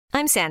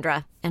I'm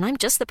Sandra, and I'm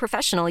just the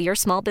professional your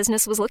small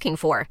business was looking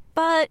for.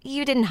 But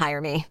you didn't hire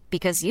me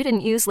because you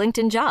didn't use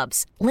LinkedIn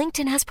Jobs.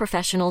 LinkedIn has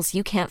professionals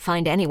you can't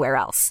find anywhere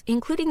else,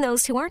 including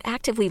those who aren't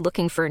actively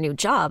looking for a new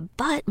job,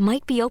 but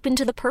might be open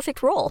to the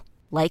perfect role,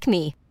 like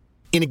me.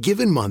 In a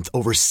given month,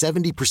 over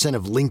 70%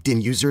 of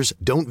LinkedIn users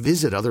don't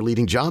visit other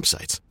leading job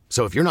sites.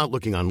 So if you're not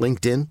looking on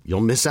LinkedIn,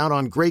 you'll miss out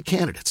on great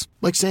candidates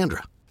like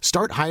Sandra.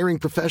 Start hiring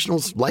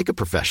professionals like a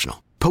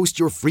professional. Post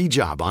your free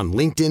job on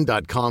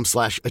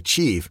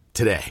linkedin.com/achieve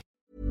today.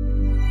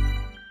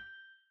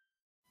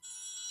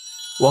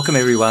 Welcome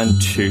everyone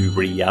to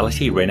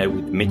Reality Reno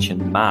with Mitch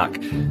and Mark.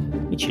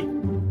 Mitchy,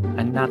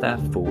 another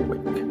full week.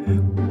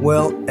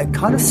 Well, it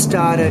kind of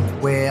started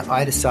where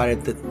I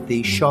decided that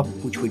the shop,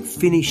 which we'd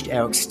finished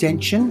our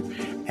extension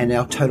and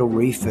our total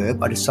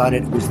refurb, I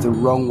decided it was the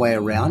wrong way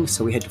around,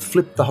 so we had to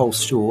flip the whole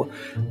store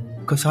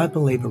because I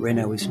believe a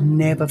reno is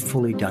never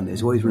fully done.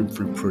 There's always room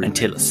for improvement.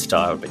 Until it's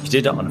styled, but you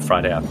did it on a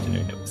Friday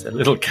afternoon. It was a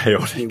little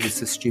chaotic. It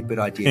was a stupid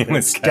idea. But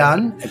it's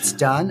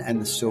done,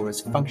 and the store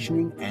is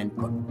functioning and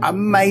got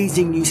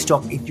amazing new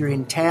stock. If you're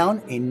in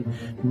town, in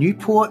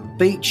Newport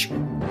Beach,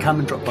 come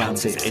and drop by and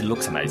see us. It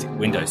looks amazing.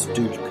 Windows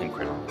do look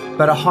incredible.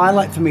 But a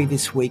highlight for me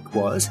this week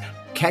was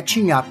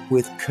catching up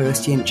with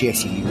Kirsty and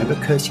Jesse. You remember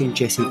Kirsty and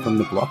Jesse from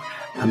The Block?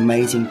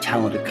 Amazing,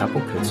 talented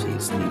couple. Kirsty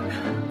is the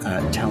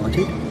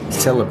talented,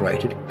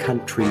 celebrated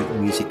country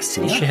music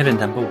singer. She had a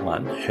number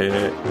one,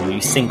 her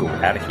new single,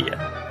 Out of Here.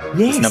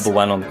 Yes. It's number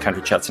one on the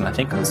country charts, and I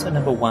think also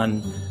number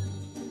one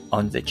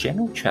on the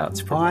general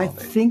charts. I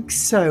think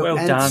so. Well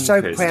and done,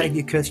 so Kirsty. proud of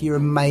you, Kirsty. You're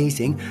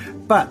amazing.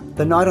 But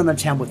the night on the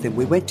town with them,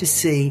 we went to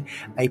see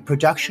a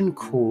production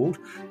called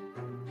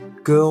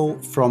Girl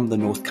from the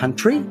North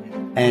Country.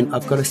 And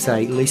I've got to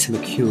say, Lisa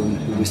McEwen,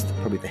 who was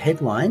probably the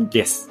headline,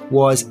 Yes.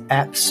 was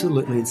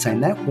absolutely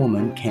insane. That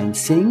woman can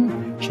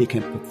sing, she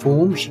can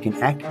perform, she can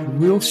act,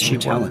 real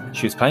talent.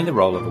 She was playing the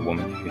role of a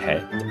woman who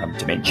had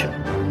dementia.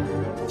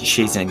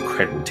 She's an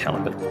incredible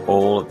talent, but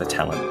all of the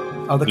talent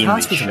The in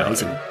cast the was show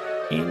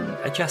amazing.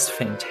 are just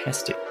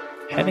fantastic.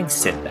 Having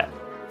said that,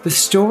 The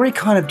story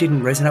kind of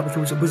didn't resonate with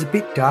us. It was a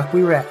bit dark.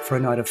 We were out for a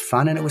night of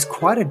fun, and it was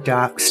quite a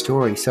dark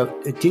story, so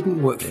it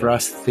didn't work for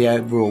us, the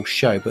overall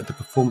show, but the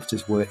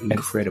performances were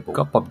incredible. it's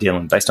got Bob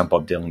Dylan, based on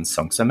Bob Dylan's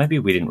song, so maybe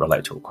we didn't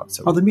relate to it quite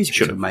so well. The music was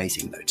Should've.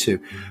 amazing, though, too.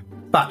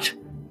 But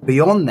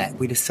beyond that,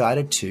 we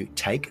decided to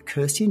take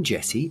Kirsty and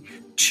Jesse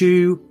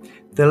to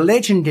the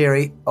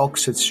legendary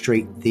Oxford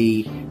Street,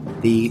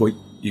 Well,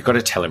 you've got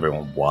to tell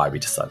everyone why we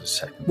decided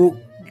to take them. Well,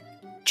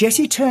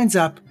 Jesse turns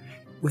up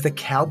with a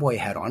cowboy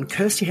hat on.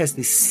 Kirsty has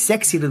this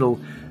sexy little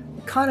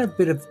kind of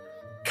bit of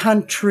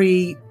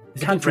country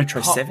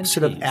retro pop 70s.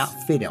 sort of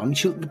outfit on.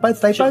 They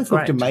both looked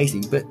great.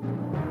 amazing, but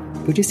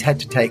we just had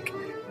to take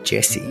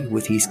Jesse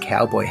with his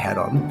cowboy hat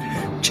on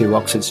to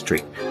Oxford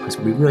Street because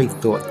we really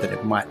thought that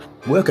it might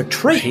work a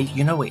treat.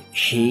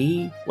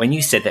 When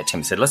you said that to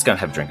him, he said, let's go and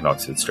have a drink at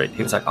Oxford Street.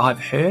 He was like, I've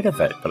heard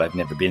of it, but I've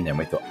never been there. And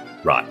we thought,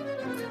 right,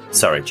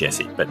 sorry,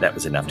 Jesse, but that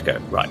was enough to go,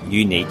 right,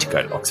 you need to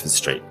go to Oxford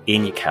Street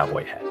in your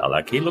cowboy hat.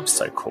 He looks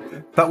so cool.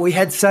 But we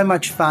had so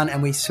much fun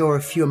and we saw a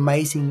few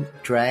amazing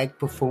drag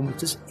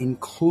performances,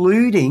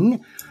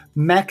 including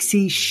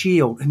Maxie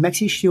Shield.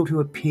 Maxie Shield, who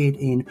appeared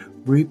in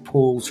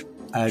RuPaul's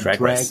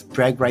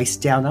Drag Race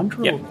Down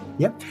Under.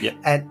 Yep.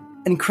 And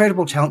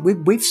incredible talent.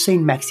 We've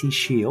seen Maxie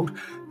Shield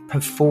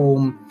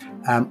perform,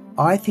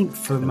 I think,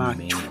 for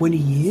Mark, 20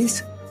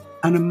 years.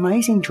 An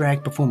amazing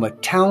drag performer,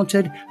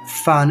 talented,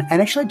 fun,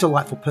 and actually a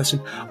delightful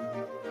person.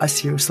 I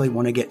seriously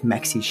want to get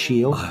Maxie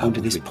Shield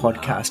onto this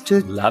podcast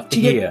to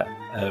hear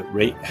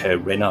her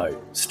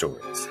Renault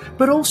stories.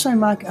 But also,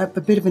 Mark, a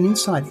bit of an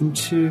insight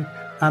into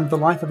the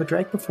life of a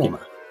drag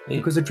performer. Yeah.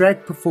 Because a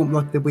drag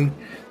performer, the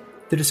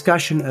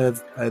discussion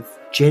of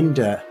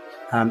gender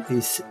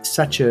is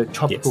such a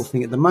topical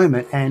thing at the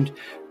moment, and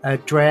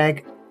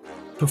drag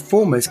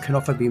performers can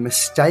often be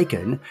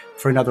mistaken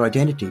for another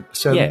identity.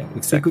 So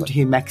it'd be good to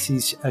hear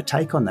Maxie's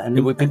take on that. And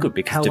it would be good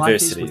because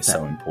diversity is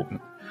so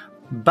important.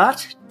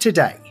 But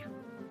today,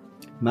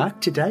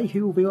 Mark,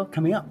 who will be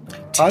coming up?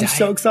 Today, I'm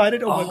so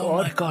excited. Oh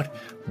my God.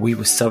 We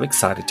were so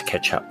excited to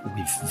catch up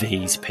with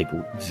these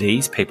people.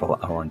 These people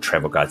are on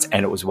Travel Guides,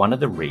 and it was one of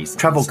the reasons.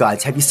 Travel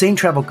Guides. Have you seen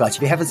Travel Guides?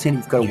 If you haven't seen it,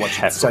 you've got to watch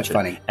it. It's so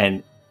funny.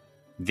 And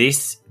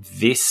this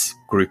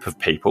group of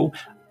people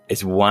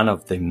is one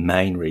of the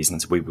main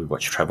reasons we would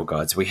watch Travel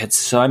Guides. We had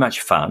so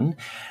much fun.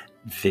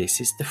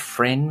 This is the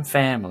Friend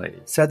family.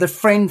 So the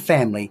Friend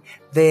family,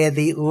 they're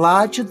the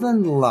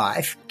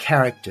larger-than-life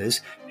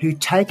characters who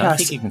take us... I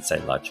think you can say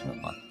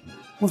larger-than-life.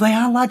 Well, they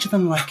are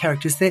larger-than-life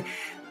characters.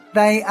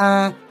 They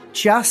are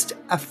just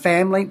a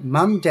family,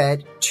 mum,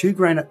 dad, two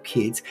grown-up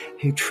kids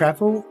who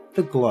travel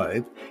the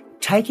globe,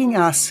 taking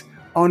us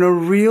on a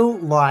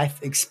real-life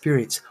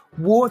experience,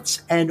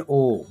 warts and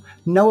all.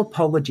 No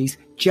apologies,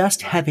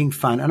 just having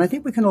fun. And I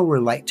think we can all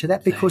relate to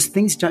that because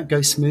things don't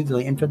go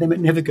smoothly, and for them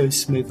it never goes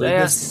smoothly. They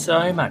are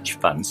so much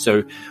fun.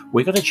 So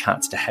we got a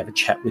chance to have a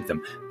chat with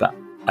them. But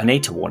I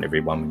need to warn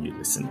everyone when you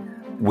listen,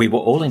 we were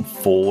all in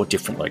 4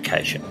 different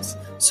locations.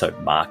 So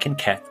Mark and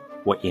Kath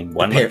were in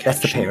one location. That's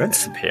the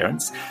parents. That's the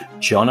parents.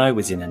 Jono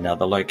was in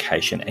another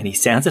location, and he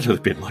sounds a little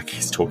bit like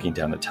he's talking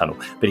down a tunnel,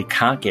 but he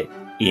can't get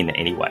in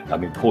anyway. I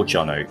mean, poor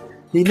Jono.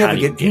 He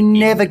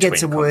never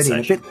gets a word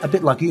in. A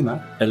bit like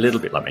Uma. A little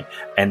bit like me.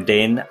 And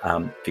then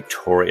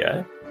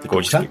Victoria, the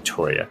gorgeous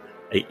Victoria,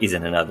 is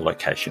in another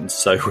location.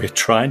 So we're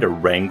trying to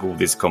wrangle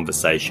this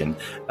conversation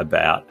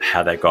about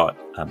how they got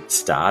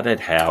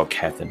started, how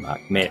Kath and Mark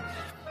met,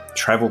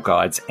 travel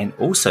guides, and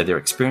also their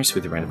experience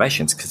with the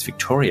renovations, because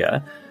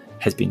Victoria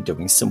has been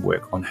doing some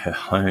work on her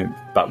home,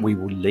 but we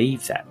will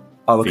leave that.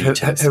 Oh, look,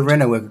 her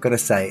reno work, I've got to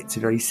say, it's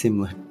very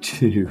similar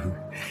to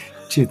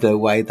the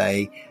way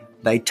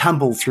they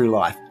tumble through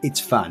life. It's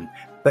fun.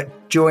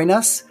 But join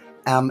us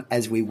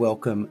as we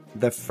welcome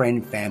the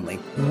Friend family.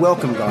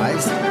 Welcome,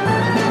 guys.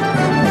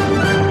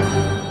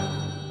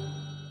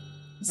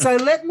 So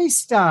let me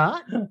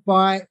start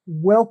by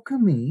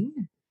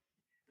welcoming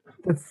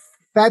the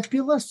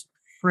fabulous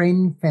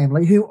Friend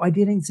family, who I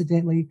did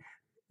incidentally,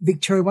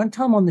 Victoria, one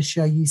time on the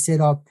show you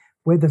said,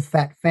 we're the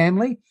fat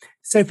family.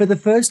 So for the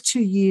first 2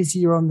 years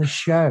you're on the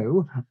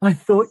show, I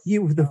thought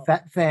you were the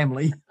fat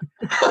family.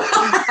 And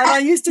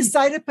I used to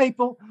say to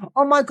people,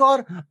 oh, my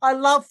God, I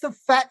love the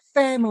fat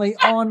family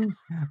on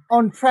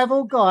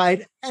Travel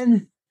Guide.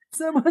 And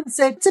someone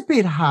said, it's a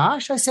bit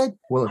harsh. I said,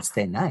 well, it's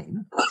their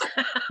name.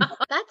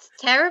 That's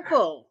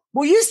terrible.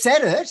 Well, you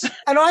said it,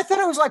 and I thought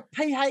it was like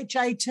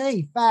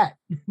P-H-A-T, fat.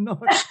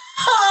 Not...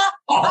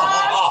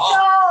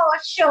 Oh,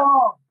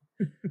 sure.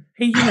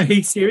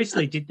 He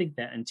seriously did think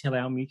that until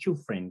our mutual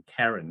friend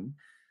Karen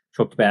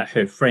talked about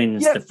her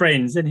friends, the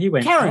friends, and he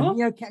went, Karen,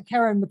 oh?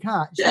 Karen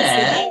McCart.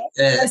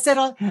 I said,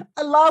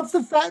 I love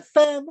the fat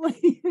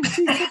family.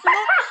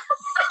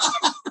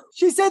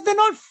 She said, they're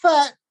not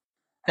fat.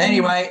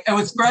 Anyway, it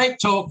was great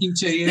talking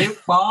to you.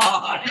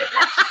 Bye.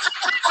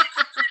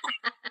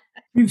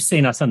 You've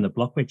seen us on the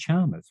block. We're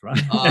charmers, right?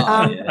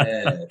 Oh,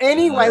 yeah.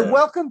 Anyway,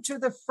 welcome to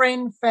the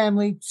Friend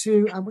family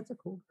to, what's it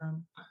called?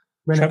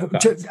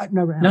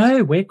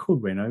 No, we're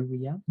called Reno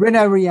Reality.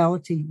 Reno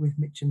Reality with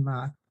Mitch and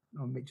Mark,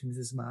 or Mitch and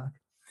Mrs.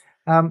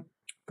 Mark.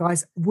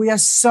 Guys, we are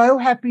so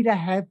happy to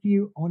have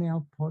you on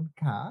our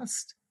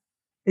podcast.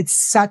 It's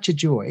such a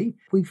joy.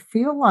 We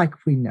feel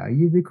like we know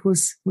you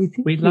because we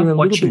think we you're love a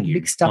watching little bit you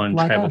mixed up on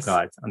like Travel us.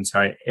 Guides. I'm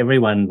sorry,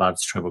 everyone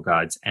loves Travel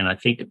Guides, and I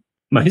think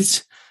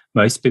most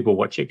people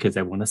watch it because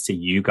they want to see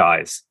you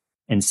guys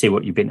and see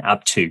what you've been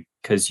up to,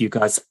 because you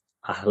guys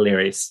are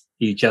hilarious.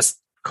 You just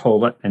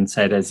call it and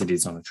say it as it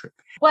is on a trip.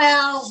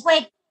 Well,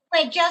 we're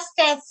just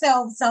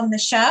ourselves on the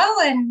show,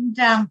 and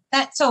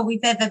that's all we've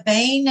ever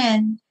been,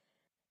 and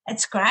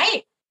it's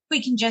great.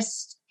 We can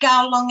just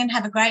go along and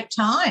have a great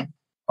time.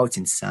 Oh, it's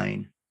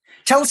insane.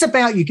 Tell us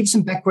about you. Give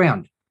some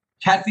background.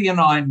 Kathy and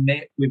I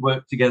met. We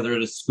worked together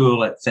at a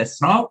school at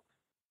Cessnock,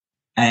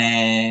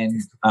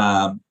 and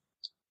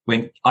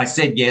when I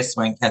said yes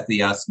when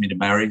Kathy asked me to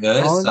marry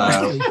her.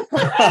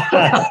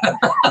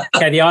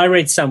 Kathy, I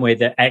read somewhere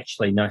that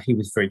actually, no, he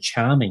was very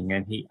charming,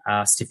 and he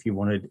asked if you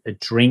wanted a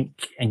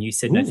drink, and you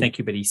said no, thank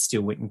you, but he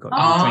still went and got you a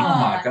drink. Oh,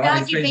 my God.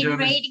 God, you've been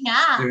reading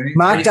up.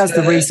 Mark does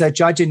the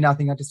research. I do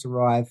nothing. I just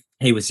arrive.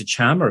 He was a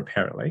charmer,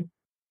 apparently.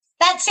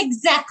 That's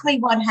exactly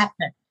what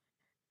happened.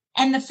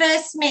 And the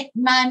first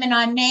moment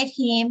I met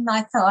him,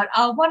 I thought,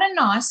 oh, what a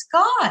nice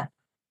guy.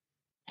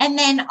 And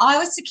then I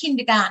was the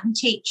kindergarten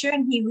teacher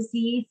and he was the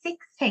year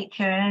 6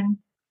 teacher, and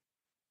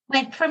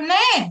went from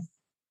there.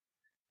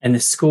 And the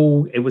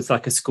school, it was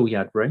like a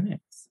schoolyard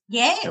romance.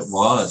 Yes. It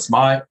was.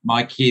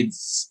 My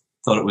kids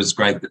thought it was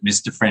great that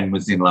Mr. Friend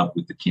was in love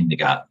with the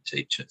kindergarten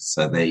teacher.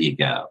 So there you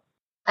go.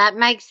 That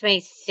makes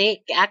me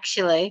sick,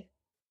 actually.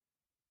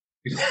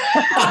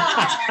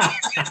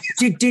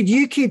 Did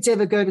you kids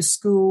ever go to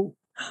school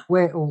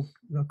where, or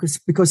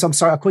because I'm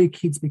sorry, I call you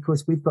kids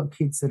because we've got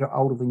kids that are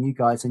older than you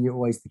guys, and you're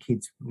always the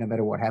kids no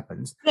matter what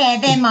happens. Yeah,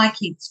 they're my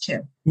kids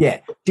too. Yeah.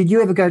 Did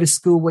you ever go to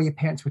school where your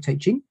parents were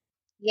teaching?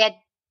 Yeah,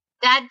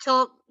 Dad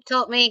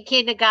taught me in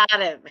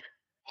kindergarten,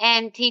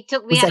 and he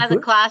took me out of the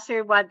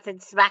classroom once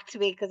and smacked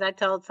me because I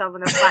told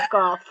someone to fuck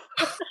off.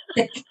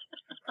 You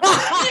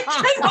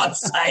cannot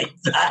say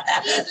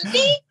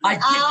that. I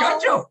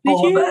got your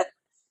format.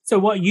 So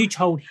what, you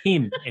told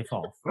him F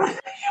off?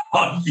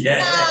 Oh,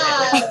 yeah.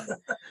 No.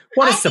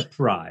 What a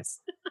surprise.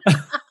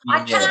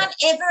 I can't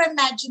ever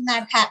imagine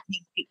that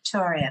happening,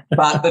 Victoria.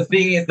 But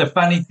the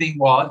funny thing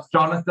was,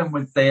 Jonathan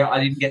was there.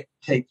 I didn't get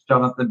to teach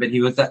Jonathan, but he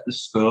was at the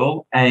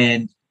school.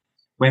 And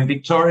when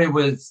Victoria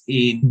was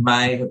in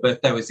May, her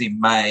birthday was in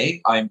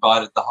May, I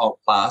invited the whole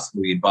class.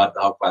 We invited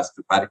the whole class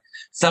to a party.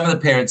 Some of the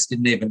parents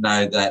didn't even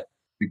know that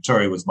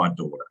Victoria was my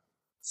daughter.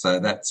 So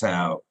that's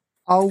how...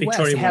 Oh,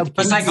 Victoria wow.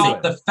 But they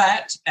got the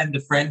fat and the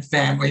Friend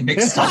family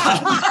mixed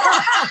up.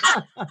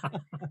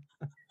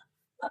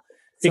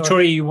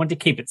 Victoria, you want to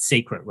keep it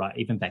secret, right?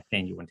 Even back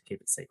then you want to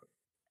keep it secret.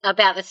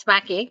 About the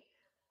smacking?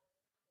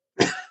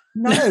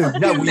 No.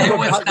 There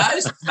was no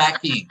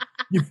smacking.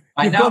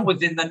 I know it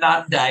was in the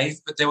nun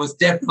days, but there was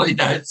definitely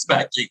no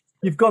smacking.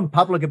 You've gone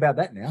public about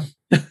that now.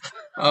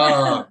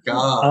 Oh,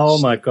 gosh. Oh,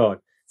 my God.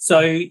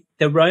 So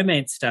the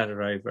romance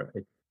started over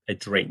a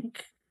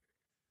drink.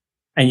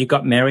 And you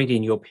got married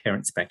in your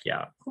parents'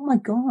 backyard. Oh, my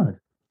God.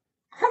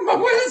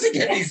 Where does he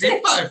get his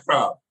info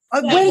from?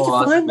 Where did you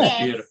find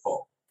that?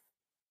 Beautiful.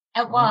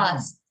 It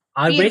was.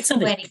 I read Beautiful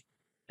something wedding.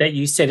 that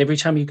you said every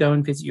time you go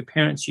and visit your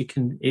parents,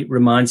 it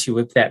reminds you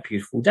of that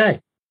beautiful day.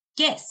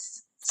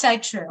 Yes, so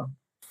true.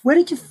 Where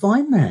did you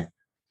find that?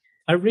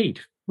 I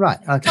read. Right.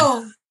 Okay.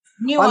 Oh,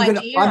 new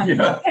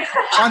idea.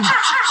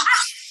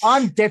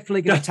 I'm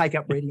definitely going to take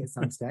up reading at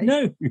some stage.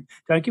 No,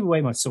 don't give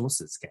away my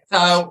sources, Kath.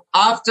 So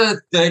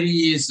after 30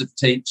 years of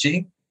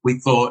teaching, we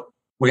thought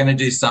we're going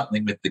to do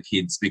something with the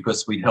kids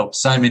because we'd helped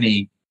so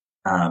many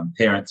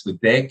parents with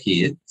their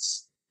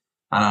kids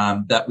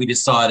that we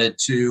decided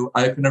to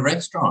open a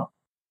restaurant.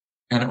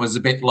 And it was a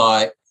bit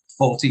like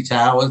Fawlty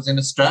Towers in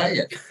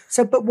Australia.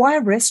 So, but why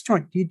a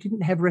restaurant? You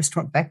didn't have a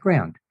restaurant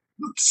background.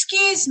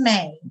 Excuse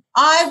me.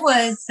 I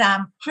was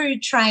crew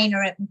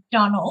trainer at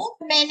McDonald's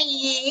for many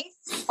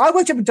years. I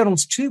worked at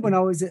McDonald's too when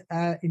I was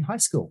in high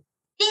school.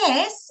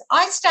 Yes,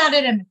 I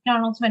started at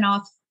McDonald's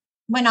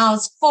when I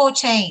was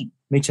 14.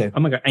 Me too. Oh,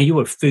 my God. And you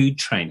were a food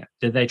trainer.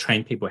 Did they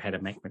train people how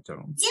to make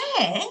McDonald's?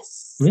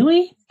 Yes.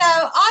 Really? So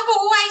I've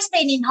always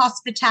been in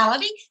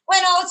hospitality.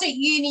 When I was at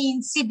uni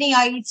in Sydney,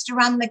 I used to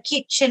run the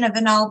kitchen of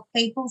an old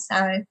people's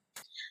home.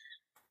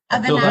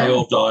 Until they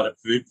all died of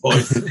food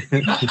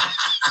poisoning.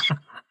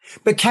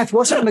 But Kath,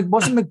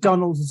 wasn't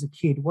McDonald's as a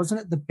kid,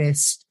 wasn't it the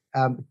best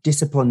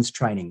disciplines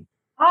training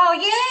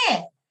Oh,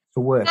 yeah.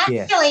 for work?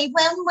 Yeah. Actually,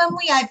 when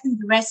we opened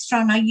the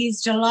restaurant, I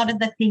used a lot of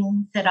the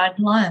things that I'd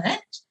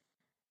learnt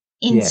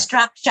in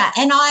structure.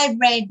 And I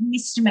read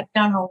Mr.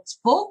 McDonald's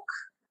book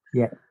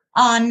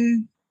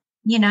on,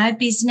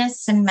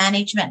 business and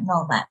management and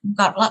all that. We've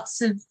got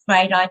lots of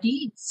great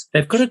ideas.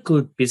 They've got a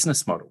good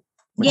business model.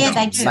 Yeah,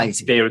 they do.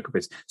 It's very good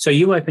business. So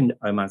you opened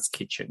Omar's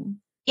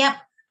Kitchen. Yep.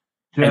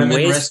 German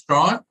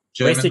restaurant.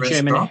 Where's the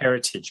German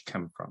heritage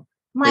come from?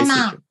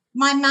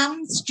 My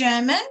mum's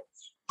German,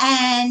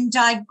 and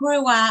I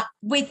grew up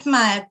with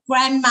my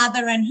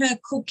grandmother and her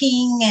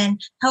cooking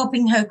and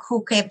helping her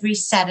cook every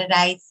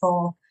Saturday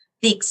for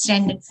the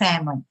extended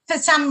family. For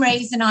some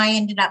reason, I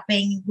ended up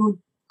being a good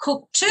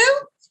cook too,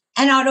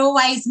 and I'd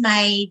always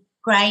made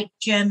great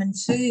German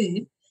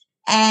food.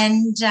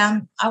 And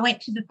I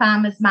went to the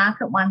farmer's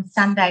market one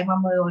Sunday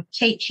when we were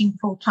teaching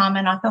full-time,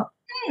 and I thought,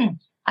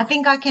 I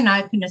think I can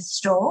open a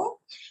store.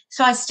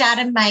 So I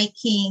started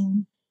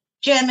making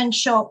German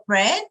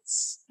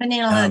shortbreads,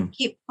 vanilla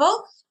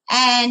Kipfel,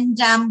 and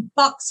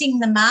boxing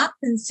them up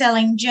and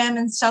selling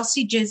German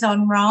sausages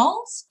on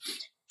rolls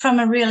from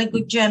a really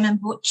good German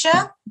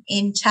butcher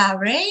in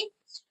Taree.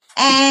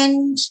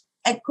 And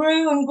it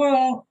grew and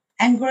grew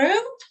and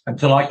grew.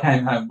 Until I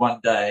came home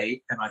one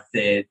day and I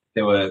said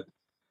there were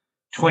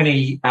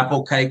 20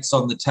 apple cakes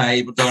on the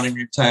table, dining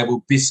room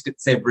table,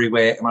 biscuits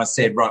everywhere. And I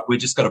said, right, we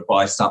just got to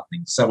buy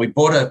something. So we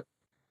bought a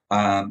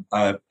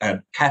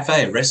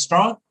cafe, a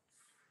restaurant,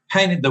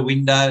 painted the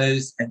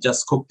windows and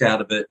just cooked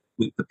out of it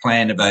with the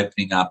plan of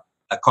opening up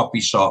a coffee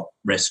shop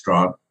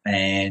restaurant.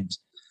 And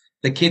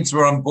the kids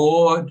were on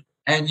board.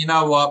 And you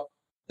know what?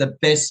 The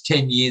best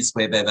 10 years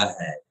we've ever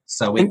had.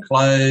 So we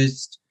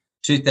closed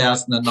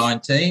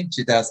 2019,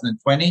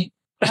 2020.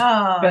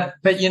 Oh.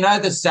 But you know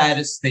the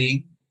saddest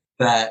thing?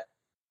 That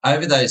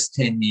over those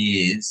 10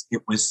 years,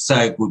 it was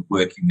so good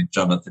working with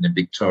Jonathan and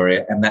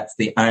Victoria, and that's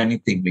the only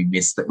thing we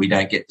miss, that we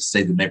don't get to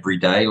see them every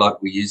day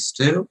like we used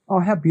to.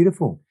 Oh, how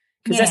beautiful.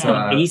 Because that's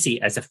not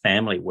easy as a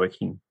family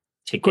working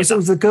together. Because it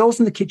was the girls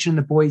in the kitchen and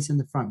the boys in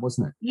the front,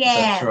 wasn't it? Yeah,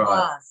 That's right. it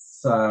was.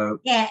 So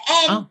yeah,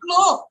 and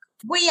look,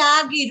 we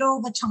argued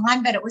all the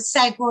time, but it was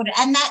so good,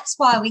 and that's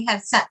why we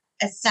have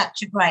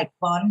such a great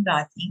bond,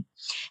 I think.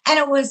 And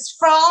it was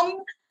from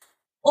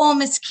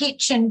Omar's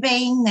Kitchen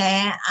being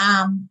there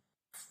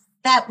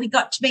that we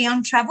got to be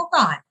on Travel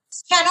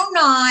Guides.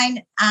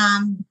 Channel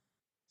 9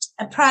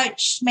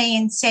 approached me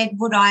and said,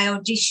 would I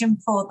audition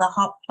for the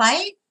Hot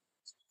Plate,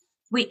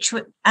 which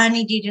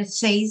only did a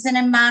season,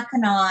 and Mark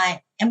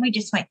and we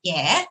just went,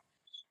 yeah.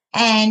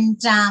 And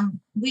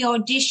we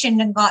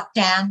auditioned and got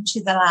down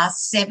to the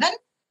last 7,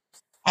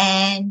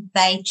 and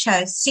they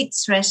chose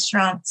 6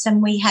 restaurants,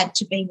 and we had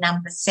to be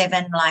number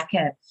 7, like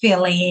a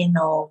fill-in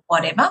or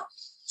whatever.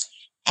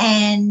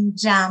 And,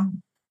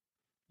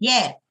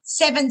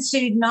 7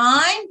 sued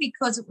 9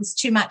 because it was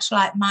too much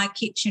like My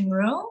Kitchen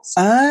Rules.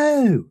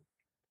 Oh.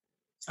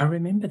 I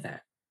remember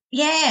that.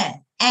 Yeah,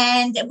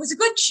 and it was a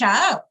good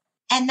show.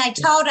 And they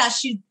told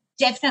us you're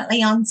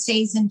definitely on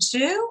season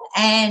 2,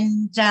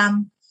 and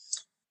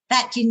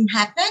that didn't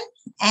happen.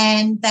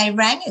 And they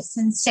rang us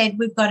and said,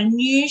 we've got a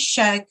new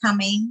show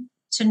coming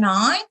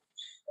tonight.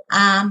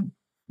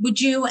 Would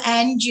you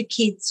and your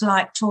kids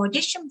like to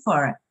audition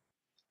for it?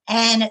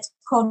 And it's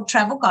called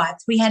Travel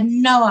Guides. We had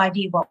no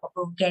idea what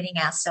we were getting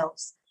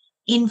ourselves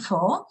in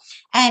for.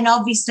 And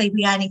obviously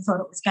we only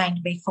thought it was going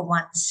to be for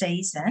 1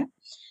 season.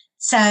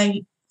 So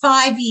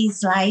 5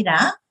 years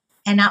later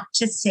and up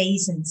to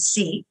season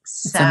 6.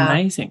 It's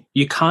amazing.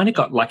 You kind of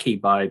got lucky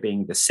by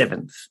being the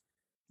 7th.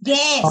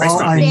 Yes. Oh,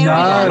 I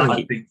know.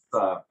 I think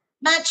so.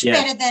 Much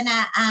better than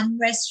a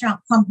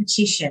restaurant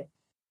competition.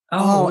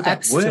 Oh,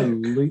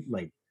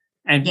 absolutely.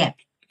 And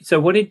so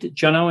what did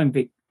Jono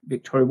and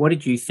Victoria, what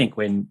did you think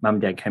when Mum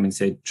and Dad came and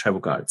said travel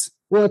guides?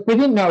 Well, we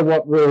didn't know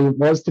what really it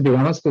was, to be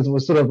honest, because it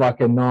was sort of like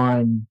a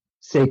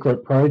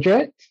 9-secret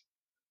project.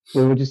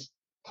 We were just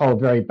told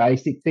very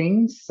basic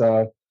things.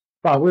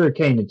 But we were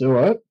keen to do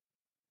it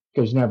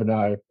because you never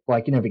know.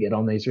 Like, you never get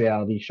on these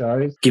reality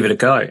shows. Give it a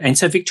go. And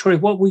so, Victoria,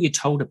 what were you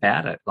told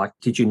about it? Like,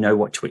 did you know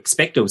what to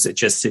expect, or was it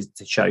just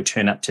the show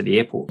turn up to the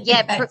airport?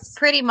 Yeah,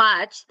 pretty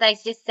much. They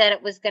just said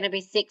it was going to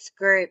be 6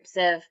 groups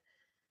of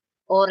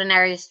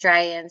ordinary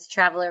Australians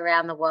travel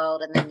around the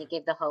world, and then you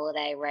give the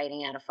holiday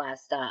rating out of 5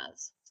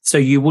 stars. So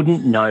you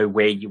wouldn't know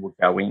where you were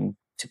going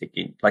to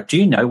begin? Like, do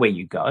you know where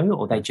you go,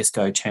 or they just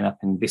go turn up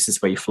and this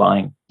is where you're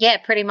flying? Yeah,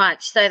 pretty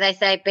much. So they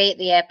say be at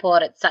the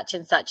airport at such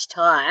and such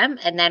time,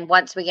 and then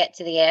once we get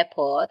to the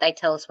airport, they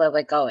tell us where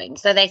we're going.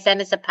 So they send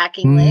us a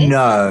packing list.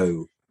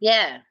 No.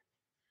 Yeah.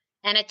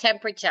 And a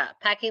temperature,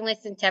 packing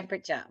list and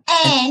temperature.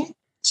 And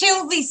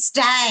till this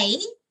day,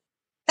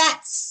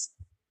 that's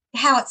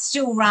how it's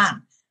still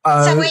run.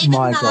 Oh, so even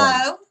my though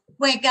God.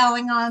 we're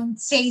going on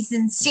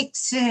season 6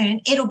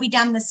 soon, it'll be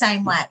done the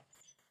same way.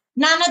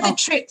 None of the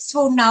trips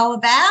we'll know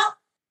about.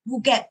 We'll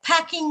get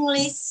packing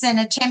lists and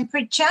a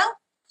temperature,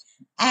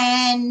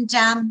 and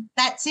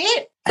that's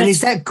it. And is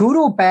that good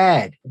or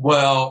bad?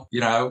 Well, you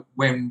know,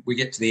 when we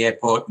get to the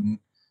airport and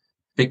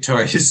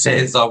Victoria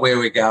says, where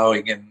we're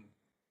going, and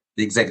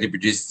the executive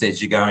producer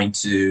says you're going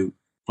to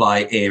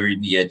fly Air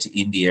India to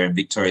India, and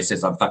Victoria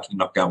says, I'm fucking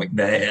not going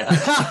there.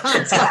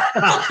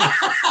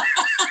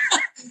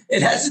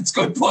 It has its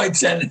good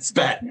points and its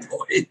bad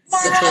points.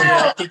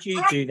 Victoria, did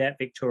you do that,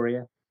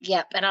 Victoria?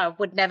 Yep, and I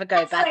would never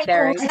go back It's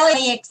there.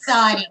 really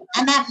exciting,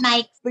 and that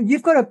makes. But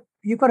you've got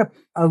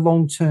a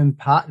long-term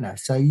partner,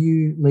 so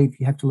you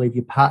have to leave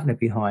your partner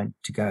behind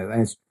to go,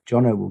 as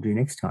Jono will do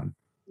next time.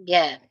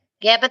 Yeah,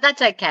 but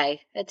that's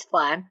okay. It's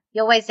fine.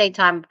 You always need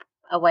time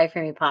away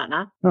from your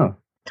partner. Oh.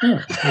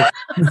 I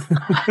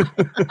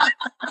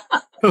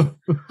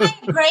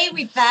agree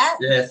with that.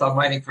 Yes, I'm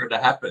waiting for it to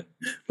happen.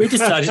 We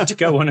decided to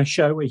go on a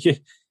show where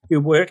you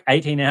work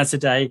 18 hours a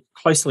day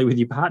closely with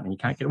your partner. You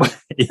can't get away.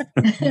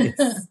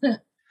 Yes.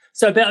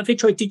 So about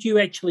Victoria, did you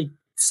actually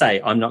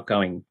say, I'm not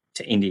going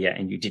to India,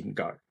 and you didn't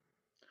go?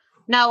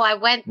 No, I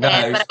went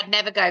there, No. but I'd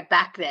never go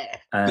back there.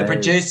 The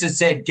producer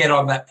said, get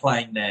on that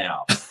plane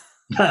now.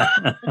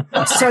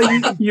 So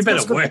you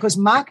better work. Because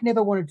Mark's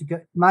never wanted to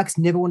go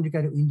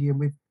to India.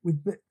 And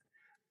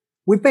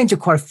we've been to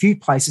quite a few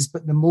places,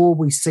 but the more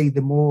we see,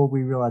 the more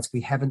we realise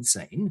we haven't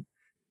seen.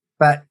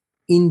 But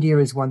India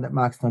is one that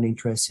Mark's not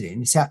interested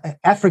in. South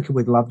Africa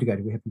we'd love to go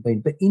to, we haven't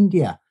been. But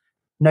India,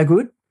 no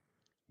good?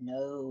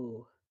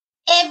 No.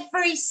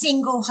 Every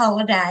single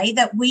holiday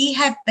that we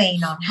have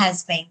been on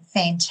has been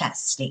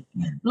fantastic.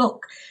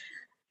 Look,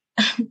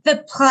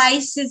 the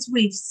places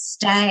we've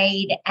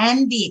stayed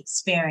and the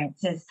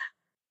experiences,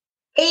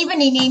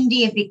 even in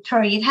India,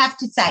 Victoria, you'd have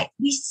to say,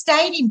 we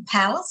stayed in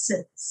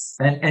palaces.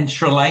 And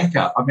Sri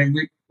Lanka. I mean,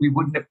 we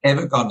wouldn't have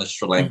ever gone to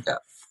Sri Lanka.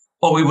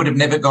 Or we would have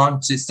never gone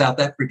to South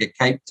Africa,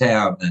 Cape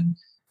Town,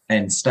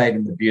 and stayed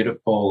in the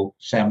beautiful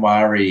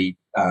Shamwari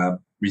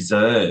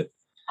Reserve.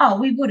 Oh,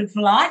 we would have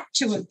liked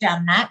to have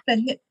done that, but,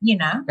 you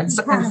know, And we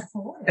so- can't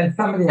afford it. And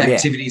some of the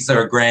activities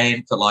are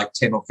grand for like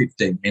 10 or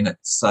 15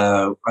 minutes.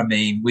 So, I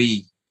mean,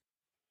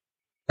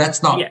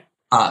 that's not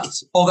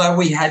us. Although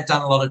we had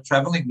done a lot of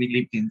travelling. We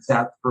lived in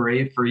South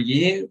Korea for a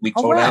year. We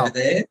toured over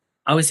there.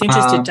 I was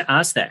interested to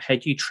ask that.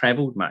 Had you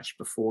travelled much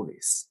before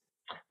this?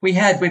 We've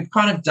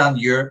kind of done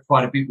Europe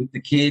quite a bit with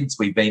the kids.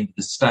 We've been to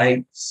the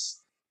States.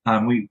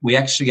 We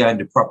actually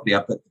owned a property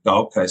up at the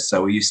Gold Coast,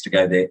 so we used to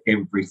go there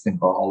every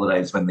single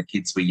holidays when the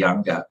kids were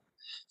younger.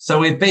 So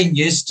we've been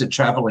used to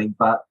travelling,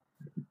 but,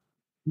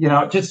 you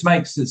know, it just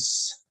makes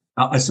us,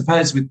 I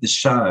suppose with the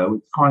show,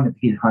 it's kind of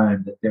hit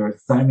home that there are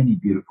so many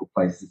beautiful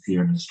places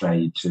here in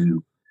Australia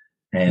too.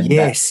 And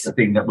that's the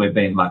thing that we've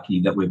been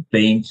lucky, that we've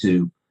been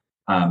to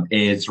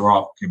Ayers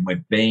Rock, and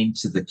we've been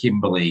to the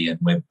Kimberley, and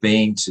we've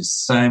been to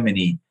so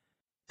many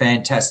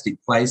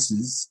fantastic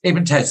places.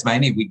 Even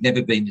Tasmania, we'd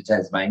never been to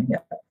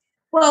Tasmania.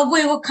 Well,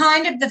 we were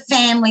kind of the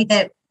family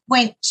that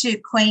went to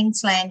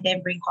Queensland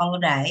every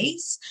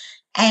holidays,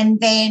 and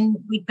then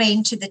we'd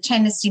been to the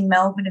tennis in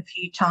Melbourne a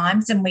few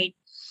times, and we'd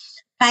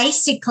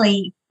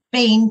basically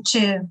been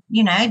to,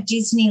 you know,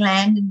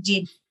 Disneyland and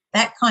did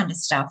that kind of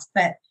stuff,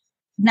 but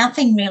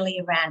nothing really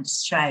around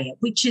Australia,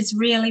 which is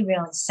really,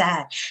 really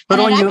sad. But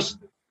And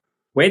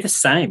we're the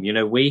same. You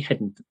know, we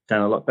hadn't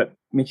done a lot, but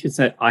Mitch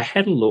said I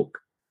had a look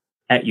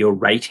at your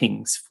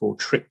ratings for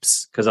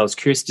trips because I was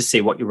curious to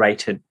see what you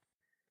rated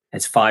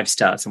as 5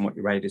 stars and what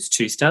you rated as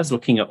 2 stars,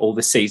 looking at all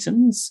the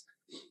seasons.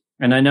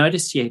 And I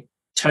noticed,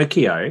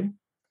 Tokyo,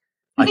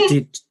 I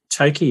did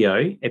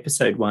Tokyo,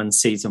 episode 1,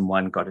 season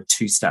 1, got a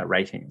 2-star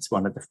rating. It's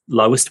one of the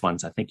lowest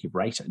ones I think you've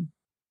rated.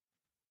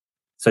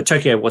 So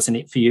Tokyo wasn't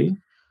it for you?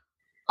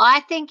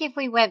 I think if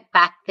we went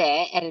back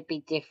there, it'd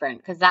be different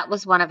because that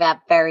was one of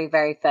our very,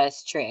 very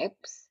first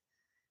trips.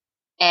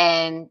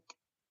 And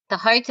the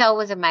hotel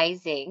was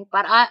amazing,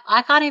 but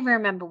I can't even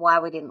remember why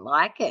we didn't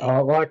like it.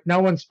 Like no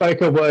one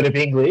spoke a word of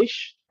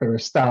English for a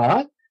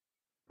start.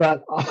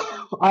 But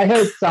I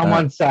heard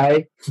someone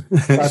say,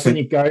 like when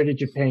you go to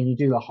Japan, you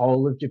do the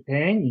whole of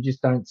Japan. You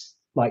just don't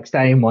like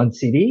stay in one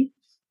city.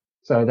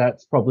 So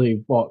that's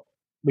probably what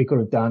we could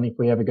have done if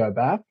we ever go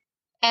back.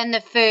 And the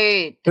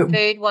food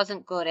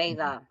wasn't good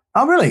either.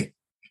 Oh, really?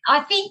 I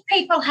think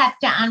people have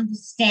to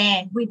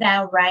understand with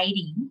our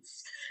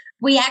ratings,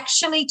 we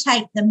actually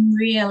take them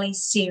really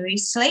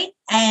seriously.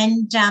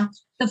 And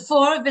the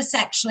four of us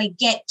actually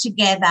get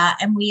together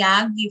and we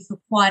argue for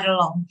quite a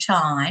long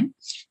time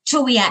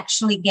till we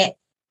actually get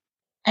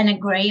and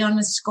agree on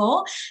a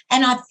score.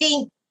 And I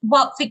think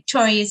what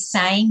Victoria's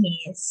saying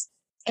is,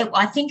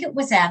 I think it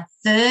was our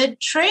third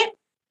trip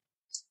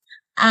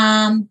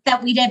that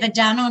we'd ever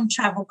done on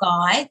Travel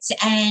Guides,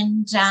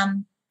 and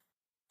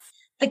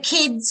the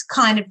kids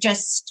kind of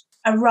just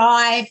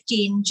arrived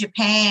in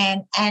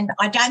Japan, and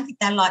I don't think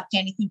they liked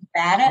anything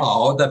about it.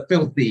 Oh, the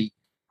filthy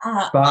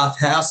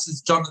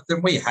bathhouses,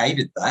 Jonathan. We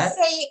hated that.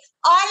 See,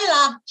 I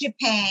love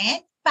Japan,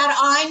 but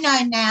I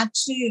know now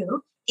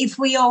too, if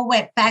we all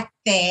went back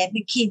there,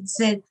 the kids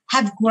that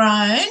have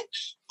grown,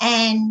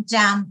 and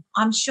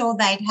I'm sure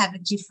they'd have a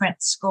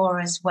different score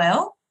as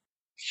well.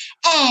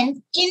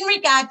 And in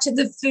regard to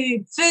the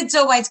food's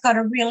always got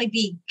a really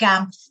big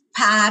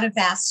part of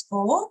our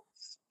score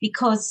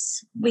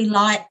because we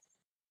like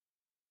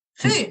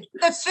food.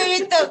 The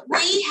food that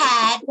we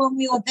had when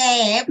we were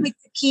there with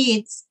the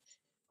kids,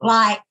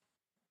 like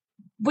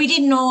we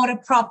didn't order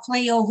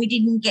properly or we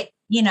didn't get,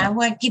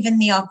 weren't given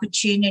the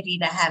opportunity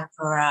to have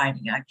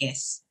variety, I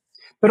guess.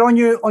 But on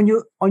your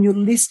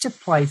list of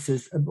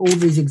places, of all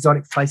these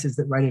exotic places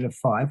that rated a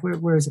 5,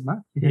 where is it, Mark?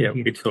 Yeah,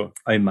 we saw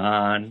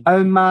Oman,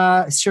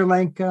 Sri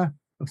Lanka.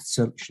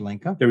 Sri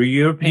Lanka. The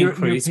European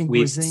cruise European with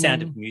cuisine.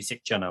 Sound of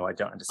Music, Jono. I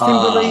don't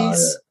understand.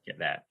 Get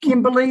that.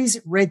 Kimberley's,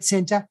 Red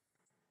Centre,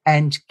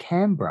 and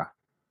Canberra.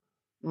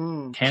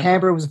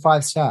 Canberra was a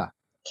 5-star.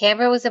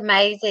 Canberra was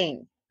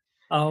amazing.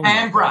 Oh,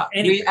 Canberra.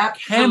 Anyway, We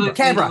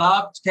absolutely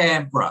loved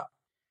Canberra.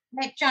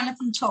 Let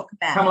Jonathan talk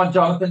about Come it. on,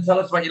 Jonathan, tell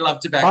us what you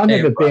loved about I've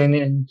Canberra. never been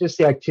in, just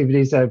the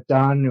activities they've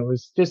done. It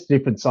was just a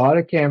different side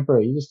of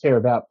Canberra. You just hear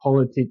about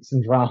politics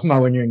and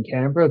drama when you're in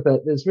Canberra,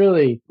 but there's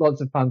really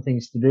lots of fun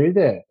things to do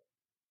there.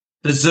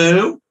 The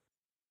zoo?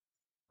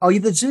 Oh, yeah,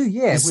 the zoo,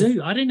 yeah. The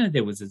zoo. I didn't know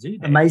there was a zoo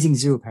there. Amazing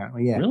zoo,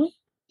 apparently, yeah. Really?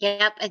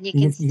 Yep, and you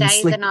You can can- you can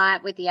stay sleep- the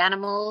night with the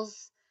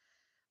animals.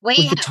 With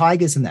the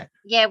tigers and that.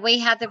 Yeah, we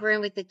had the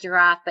room with the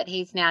giraffe, but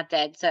he's now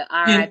dead, so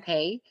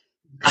R.I.P.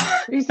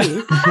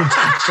 Easy.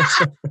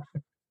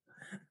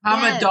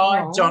 Hummer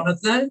died,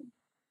 Jonathan.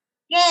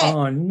 Yeah.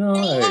 Oh, no.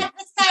 And he had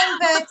the same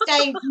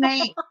birthday as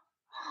me.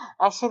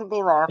 I shouldn't be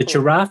The laughing.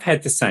 giraffe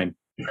had the same.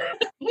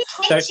 He's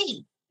So-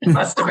 20.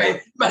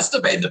 Must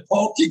have been the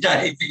pork you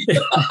gave me.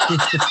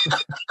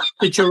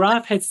 The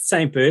giraffe had the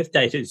same birth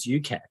date as you,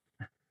 Kat.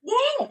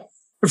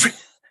 Yes.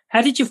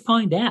 How did you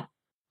find out?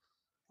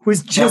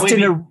 Was just we in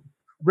be- a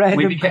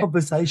random became-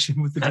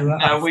 conversation with the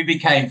giraffe. No, we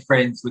became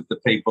friends with the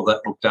people that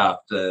looked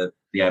after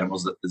the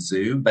animals at the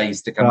zoo. They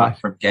used to come Right. up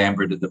from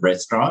Canberra to the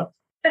restaurant.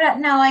 But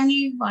no, I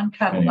knew on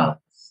Travel Yeah.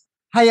 Guides.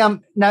 Hey,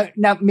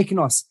 now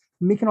Mykonos.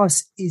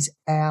 Mykonos is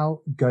our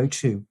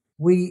go-to.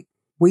 We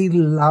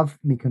love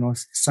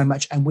Mykonos so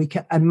much, and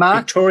Mark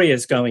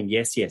Victoria's going,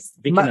 yes.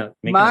 Mark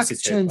Mykonos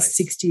is her turned place.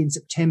 60 in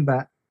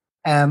September,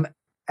 and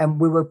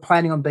we were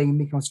planning on being in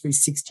Mykonos for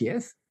his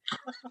 60th.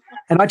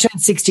 And I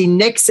turned 60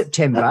 next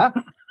September,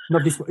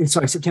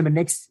 September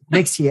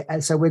next year.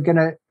 And so we're going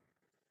to,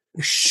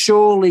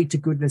 surely to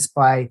goodness,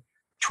 by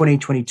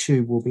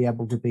 2022, we'll be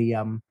able to be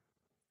in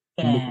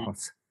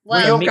Mykonos.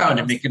 Well, Well, you're going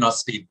to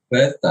Mykonos for your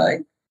birthday.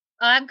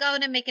 I'm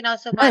going to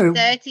Mykonos for my No.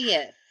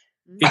 30th.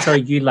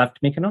 Victoria, you loved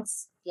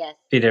Mykonos? Yes,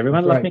 Did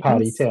everyone love Great Mykonos?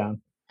 party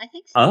town. I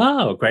think so.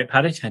 Oh, great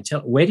party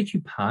town. Where did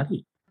you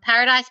party?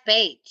 Paradise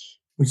Beach.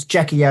 It was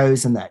Jackie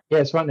O's and that. Yeah,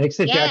 it's right next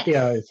to Yes. Jackie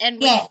O's.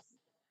 And Yes.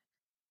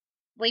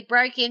 we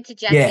broke into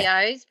Jackie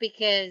O's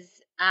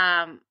because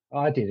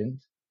I didn't.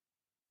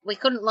 we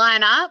couldn't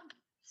line up.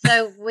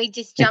 So we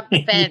just jumped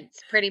the fence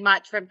pretty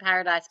much from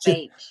Paradise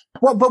Beach.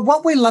 But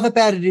what we love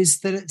about it is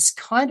that it's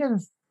kind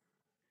of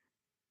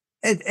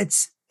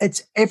it's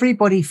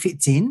everybody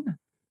fits in.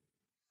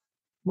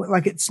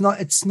 Like it's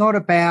not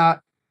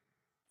about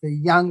the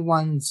young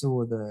ones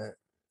or the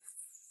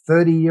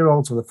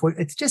 30-year-olds or the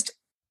 40. It's just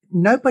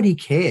nobody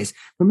cares.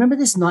 Remember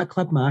this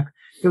nightclub, Mark?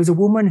 There was a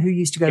woman who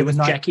used to go It to was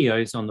the night. Jackie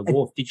O's on the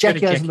wharf. Did you go to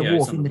Jackie O's Jackie on the O's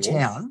wharf in the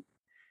town.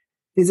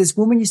 There's this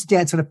woman used to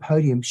dance on a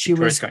podium. She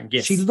Victoria's was going,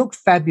 yes. she looked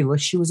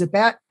fabulous. She was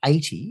about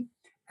 80,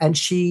 and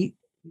she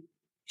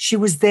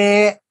was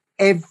there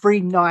every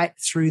night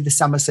through the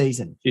summer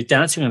season. She was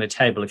dancing on a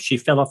table. If she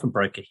fell off and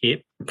broke a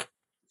hip,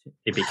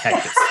 it'd be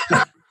cactus.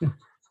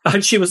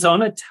 But she was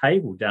on a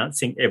table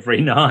dancing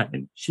every night.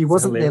 She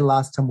wasn't there hilarious.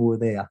 last time we were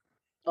there.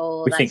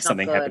 Oh, We that's think not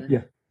something good. happened.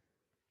 Yeah.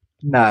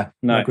 No.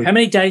 No. not good. How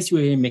many days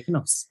were you in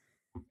Mykonos?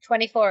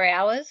 24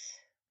 hours.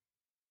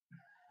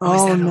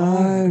 Oh,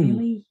 no.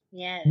 Really?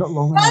 Yes. Not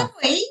long Were enough.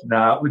 we?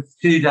 No, it was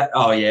 2 days.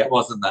 Oh, yeah, it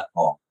wasn't that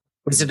long.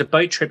 Was it a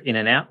boat trip in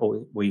and out,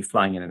 or were you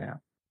flying in and out?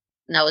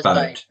 No, it was Boat.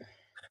 boat.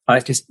 I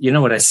just, you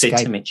know what I said to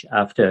Escape. Mitch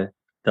after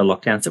the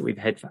lockdowns that we've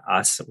had for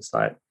us, it was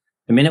like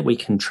the minute we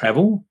can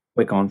travel,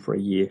 we're gone for a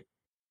year.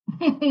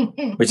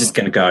 We're just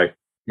going to go.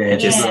 Yeah,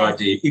 just Yeah. a good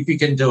idea. If you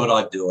can do it,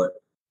 I'd do it.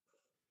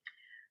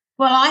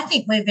 Well, I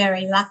think we're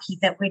very lucky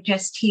that we're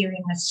just here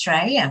in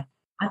Australia.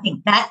 I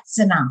think that's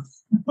enough.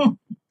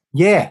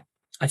 Yeah.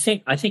 I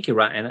think you're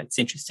right, and it's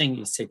interesting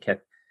you said, Kath,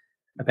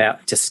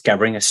 about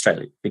discovering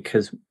Australia,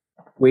 because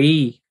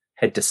we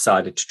had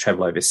decided to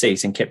travel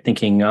overseas and kept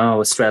thinking,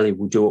 Australia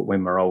will do it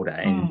when we're older.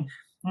 And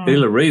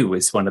Uluru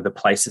was one of the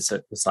places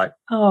that was like,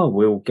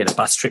 we'll get a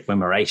bus trip when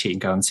we're 80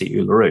 and go and see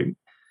Uluru.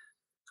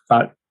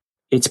 But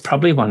it's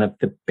probably one of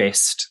the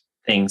best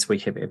things we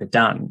have ever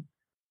done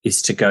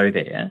is to go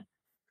there.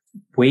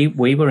 We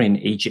were in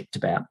Egypt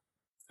about,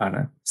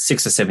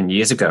 6 or 7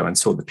 years ago and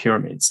saw the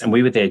pyramids, and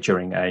we were there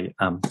during a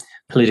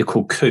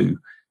political coup.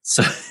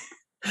 So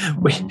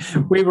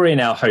we were in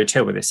our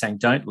hotel where they're saying,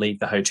 don't leave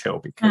the hotel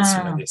because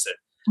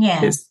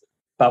there's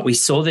but we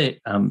saw the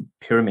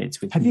pyramids.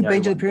 Have you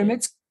been to the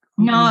pyramids?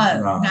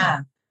 No.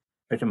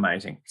 It's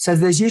amazing. So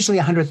there's usually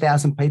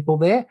 100,000 people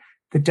there.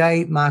 The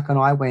day Mark and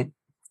I went,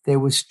 there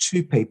was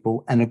 2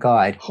 people and a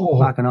guide.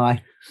 Mark and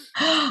I.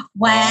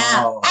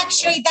 Wow.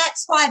 Actually,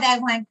 that's why they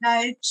won't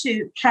go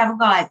to travel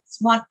guides.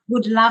 One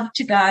would love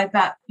to go,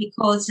 but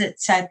because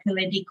it's so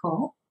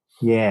political,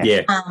 Yeah.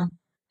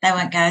 they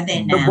won't go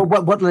there now.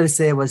 But what led us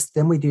there was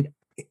then we did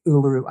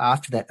Uluru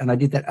after that, and I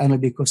did that only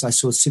because I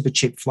saw super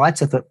cheap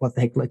flights. I thought, what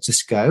the heck, let's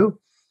just go.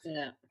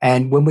 Yeah.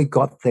 And when we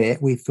got there,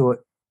 we thought,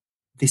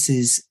 this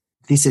is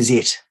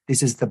it.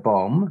 This is the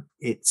bomb.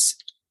 It's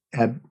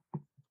better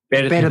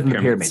than the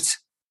pyramids.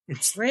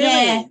 It's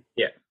Really?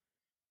 Yeah.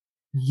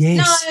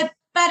 Yes. No,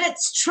 but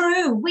it's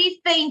true.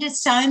 We've been to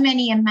so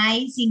many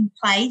amazing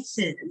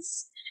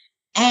places,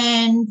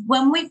 and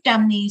when we've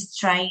done the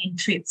Australian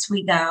trips,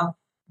 we go,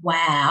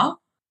 wow,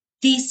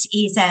 this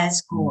is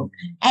as good.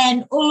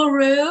 And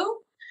Uluru,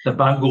 The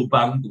Bungle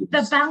Bungles.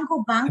 the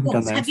Bungle Haven't done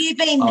Bungles. that. Have you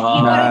been? Oh,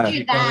 You've got to do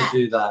you've got that. to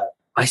do that.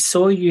 I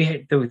saw you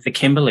had the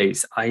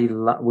Kimberleys. I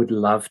would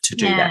love to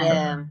do that.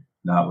 Yeah.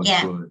 No, it was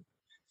Yeah. good.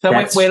 So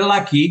That's- we're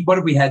lucky. What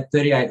have we had?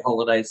 38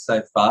 holidays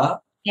so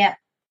far. Yeah.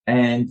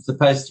 And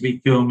supposed to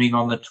be filming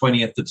on the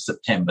 20th of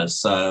September.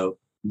 So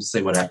we'll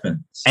see what happens.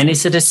 And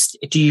is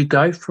it do you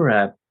go for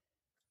a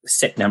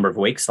set number of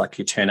weeks? Like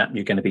you turn up and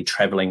you're going to be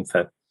traveling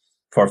for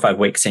 4 or 5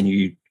 weeks and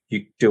you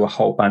do a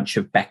whole bunch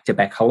of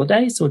back-to-back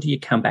holidays, or do you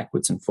come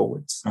backwards and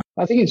forwards?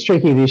 I think it's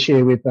tricky this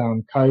year with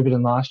COVID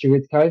and last year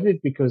with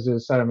COVID because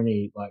there's so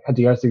many, had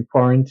to go through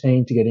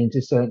quarantine to get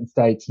into certain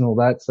states and all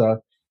that. So I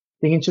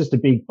think it's just a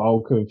big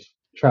bulk of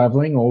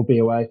traveling or be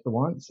away for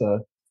once.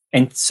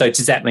 And so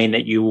does that mean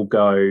that you will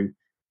go,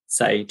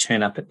 say,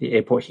 turn up at the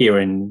airport here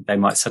and they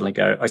might suddenly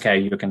go, okay,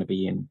 you're going to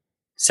be in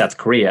South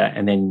Korea,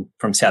 and then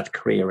from South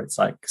Korea it's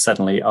like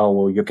suddenly,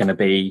 you're going to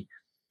be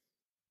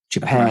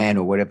Japan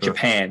or whatever.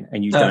 Japan,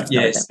 and you don't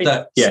know Yes.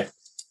 that bit?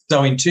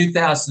 So in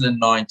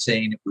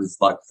 2019, it was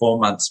like 4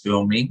 months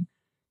filming.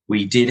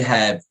 We did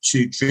have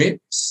 2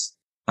 trips.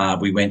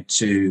 We went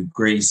to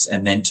Greece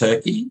and then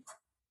Turkey.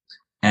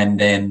 And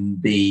then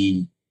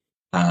the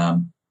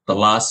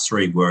last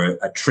 3 were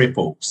a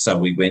triple. So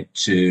we went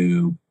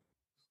to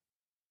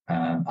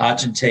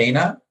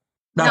Argentina.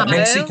 No, No.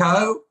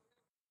 Mexico.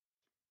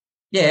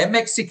 Yeah,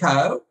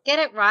 Mexico. Get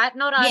it right,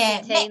 not Yeah,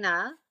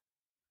 Argentina.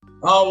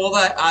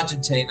 That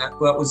Argentina.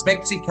 Well, it was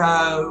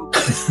Mexico,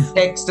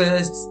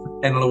 Texas,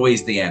 and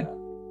Louisiana.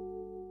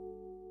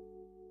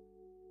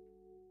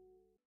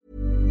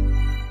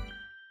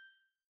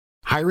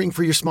 Hiring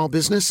for your small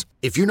business?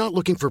 If you're not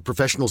looking for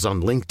professionals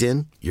on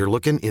LinkedIn, you're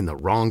looking in the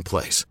wrong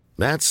place.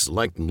 That's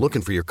like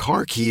looking for your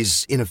car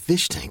keys in a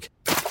fish tank.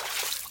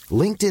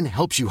 LinkedIn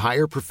helps you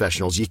hire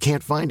professionals you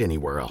can't find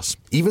anywhere else,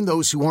 even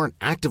those who aren't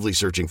actively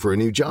searching for a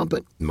new job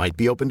but might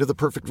be open to the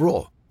perfect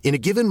role. In a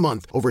given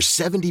month, over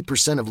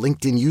 70% of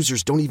LinkedIn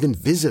users don't even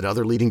visit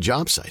other leading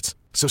job sites.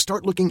 So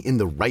start looking in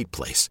the right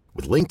place.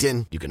 With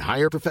LinkedIn, you can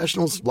hire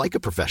professionals like a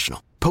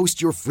professional.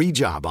 Post your free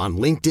job on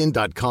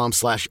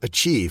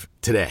linkedin.com/achieve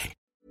today.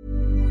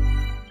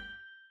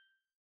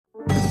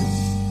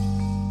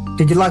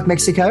 Did you like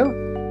Mexico?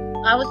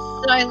 I was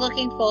so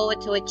looking forward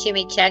to a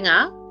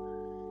chimichanga,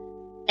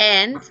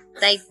 and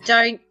they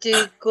don't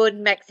do good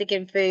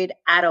Mexican food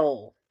at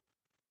all.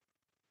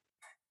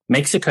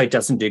 Mexico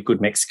doesn't do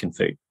good Mexican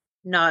food.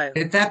 No.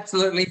 It's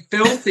absolutely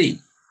filthy.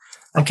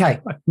 Okay,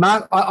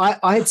 Mark,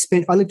 I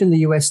lived in the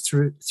US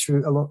through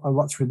a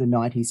lot through the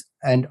 90s,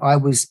 and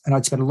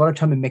I'd spent a lot of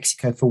time in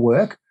Mexico for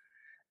work,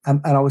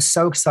 and I was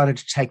so excited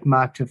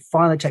to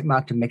finally take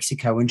Mark to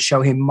Mexico and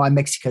show him my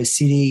Mexico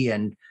City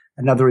and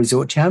another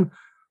resort town.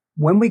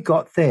 When we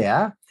got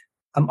there,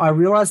 I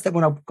realized that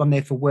when I've gone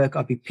there for work,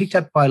 I'd be picked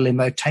up by a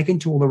limo, taken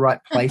to all the right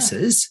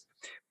places.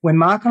 When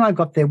Mark and I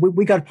got there,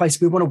 we got a place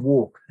we want to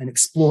walk and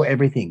explore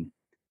everything.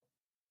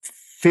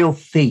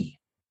 Filthy.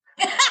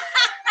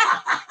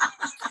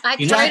 I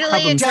You know,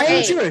 totally agree.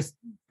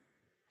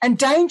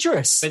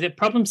 Dangerous. But the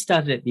problem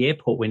started at the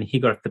airport when he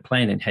got off the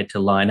plane and had to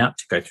line up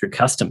to go through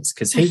customs,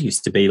 because he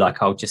used to be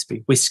like, I'll just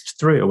be whisked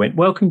through. I went,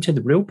 welcome to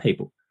the real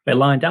people. We're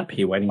lined up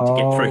here waiting to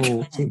get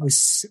through. It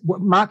was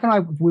Mark and I.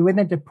 We went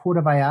into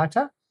Puerto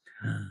Vallarta.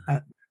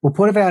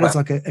 Puerto Vallarta is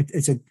like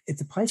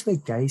it's a place where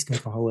gays go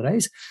for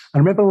holidays. I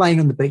remember laying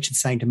on the beach and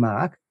saying to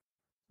Mark,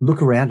 "Look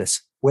around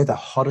us. We're the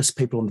hottest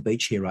people on the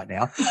beach here right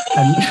now."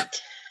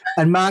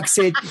 And Mark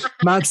said,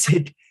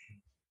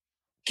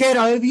 "Get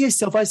over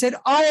yourself." I said,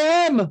 "I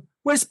am.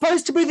 We're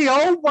supposed to be the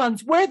old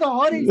ones. We're the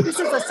hotties. This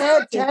is a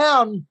sad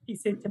town." He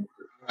said,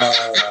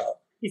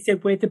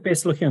 "We're the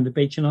best looking on the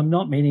beach," and I'm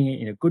not meaning it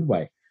in a good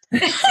way. We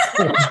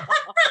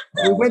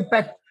went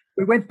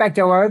back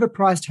to our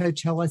overpriced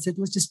hotel. I said,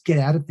 "Let's just get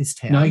out of this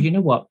town." No, you know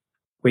what?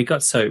 We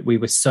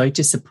were so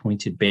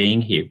disappointed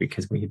being here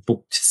because we had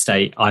booked to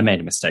stay. I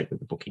made a mistake with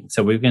the booking.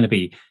 So we were going to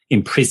be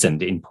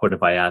imprisoned in Puerto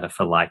Vallarta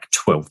for like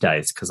 12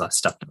 days because I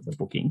stuffed up the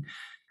booking.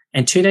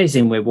 And 2 days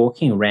in, we're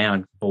walking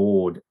around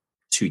bored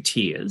to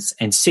tears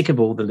and sick of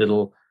all the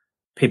little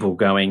people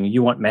going,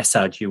 "You want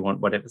massage, you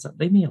want whatever." So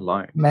leave me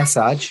alone.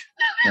 Massage.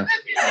 Yeah.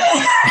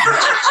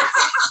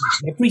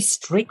 Every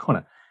street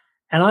corner.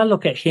 And I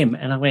look at him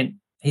and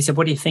he said,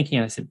 "What are you thinking?"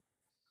 And I said,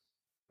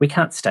 "We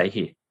can't stay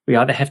here. We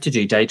either have to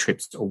do day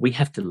trips or we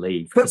have to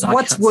leave." But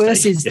what's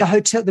worse is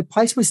the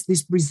place was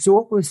this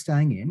resort we were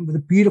staying in with a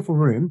beautiful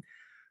room.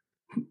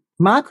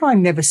 Mark and I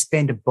never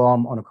spend a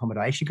bomb on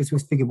accommodation because we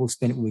figured we'll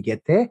spend it when we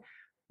get there.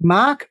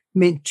 Mark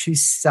meant to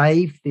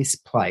save this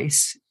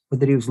place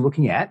that he was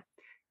looking at,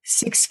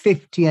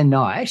 $650 a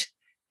night.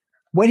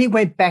 When he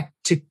went back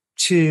to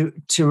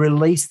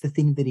release the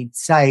thing that he'd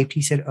saved,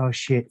 he said, "Oh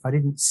shit, I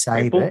didn't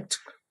save it.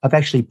 I've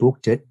actually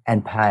booked it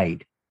and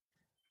paid."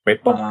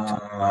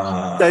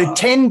 So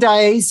 10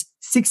 days,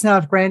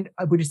 $6,500.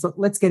 We just thought,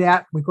 let's get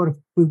out. We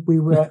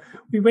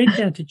went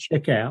down to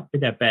check out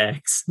with our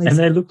bags, and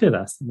they looked at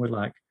us and were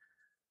like,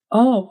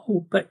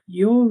 "Oh, but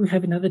you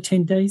have another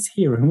 10 days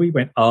here." And we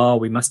went, "Oh,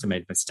 we must have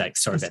made a mistake.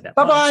 Sorry about that.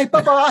 Bye-bye.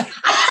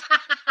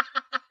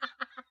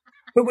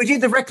 But we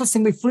did the reckless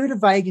thing. We flew to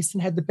Vegas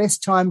and had the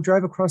best time,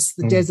 drove across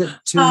the desert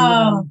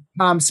to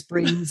Palm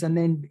Springs and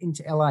then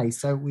into LA.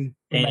 So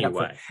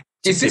anyway.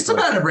 Is this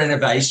about a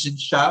renovation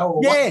show?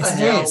 Or yes, what the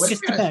hell? yes. We're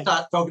going to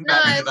start talking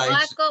about renovation.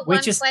 I've got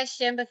one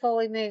question before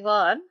we move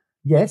on.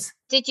 Yes.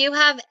 Did you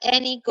have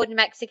any good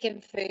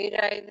Mexican food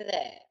over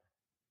there?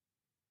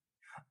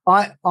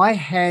 I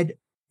had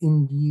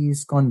in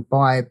years gone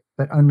by,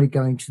 but only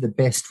going to the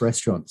best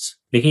restaurants.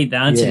 Vicky, the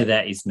answer to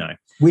that is no.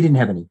 We didn't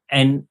have any.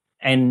 And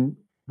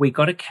we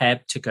got a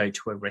cab to go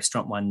to a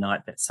restaurant one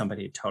night that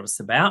somebody had told us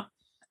about.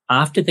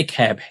 After the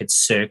cab had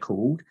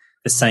circled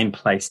the same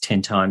place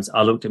 10 times,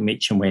 I looked at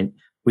Mitch and went,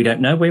 "We don't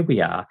know where we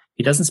are.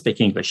 He doesn't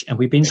speak English, and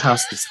we've been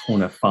past this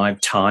corner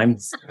 5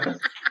 times.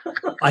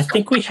 I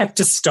think we have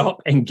to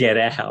stop and get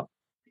out."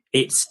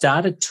 It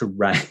started to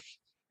rain.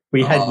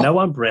 We had no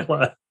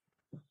umbrella.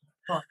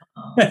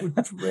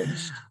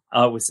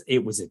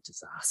 It was a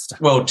disaster.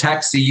 Well,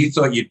 Taxi, you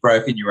thought you'd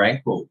broken your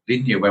ankle,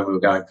 didn't you, when we were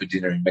going for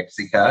dinner in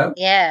Mexico?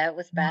 Yeah, it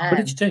was bad.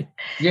 What did you do?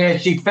 Yeah,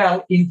 she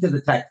fell into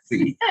the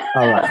taxi.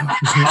 All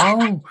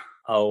right.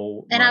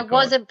 Oh, and I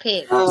wasn't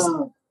pissed.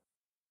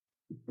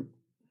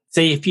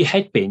 See, if you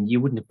had been, you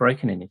wouldn't have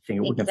broken anything.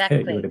 It wouldn't have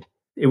hurt.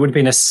 It would have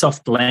been a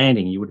soft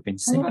landing. You would have been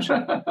safe.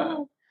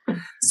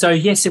 So,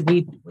 yes,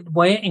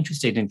 we're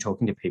interested in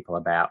talking to people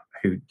about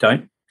who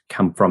don't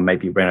come from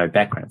maybe reno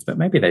backgrounds, but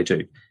maybe they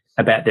do,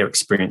 about their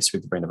experience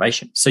with the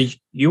renovation. So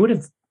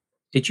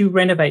did you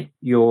renovate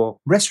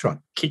your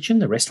restaurant? Kitchen,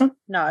 the restaurant?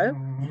 No.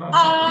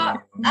 A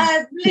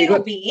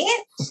little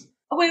bit.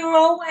 We were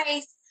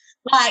always,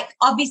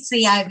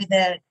 obviously over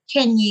the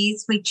 10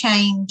 years, we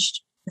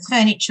changed the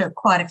furniture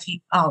quite a few,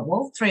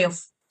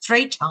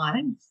 3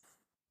 times.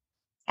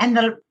 And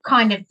the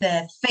kind of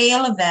the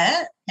feel of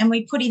it, and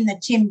we put in the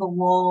timber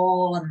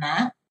wall and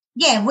that.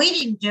 Yeah, we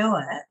didn't do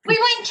it. We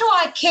went to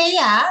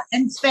IKEA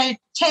and spent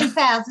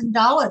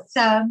 $10,000.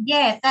 So,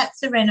 yeah,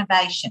 that's a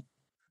renovation.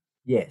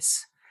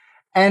 Yes.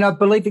 And I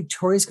believe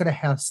Victoria's got a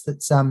house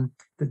that's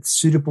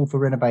suitable for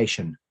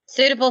renovation.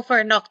 Suitable for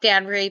a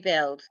knockdown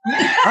rebuild.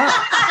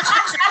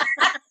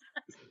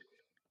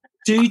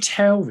 Do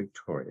tell,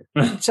 Victoria.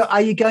 So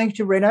are you going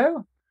to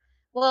reno?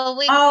 Well,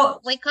 we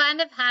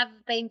kind of have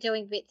been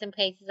doing bits and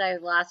pieces over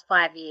the last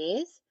 5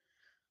 years.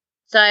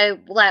 So,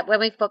 when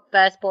we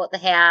first bought the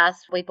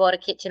house, we bought a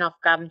kitchen off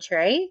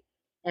Gumtree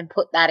and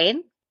put that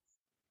in.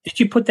 Did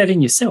you put that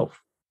in yourself?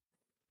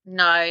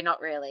 No, not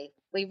really.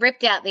 We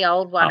ripped out the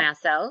old one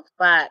ourselves,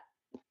 but...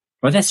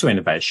 Well, that's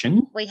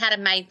renovation. We had a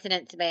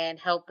maintenance man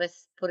help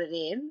us put it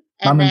in.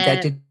 Mum and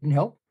Dad didn't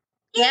help?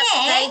 Yep,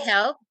 they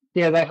helped.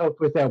 Yeah, they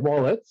helped with our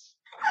wallets.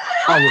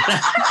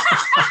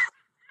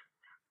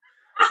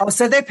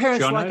 So they're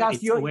parents Jono, like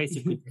us. You're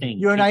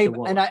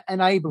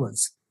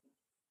enablers.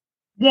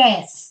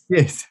 Yes.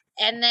 Yes.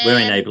 And then we're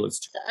enablers.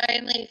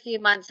 Only a few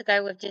months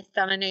ago, we've just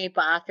done a new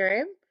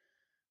bathroom.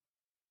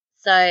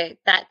 So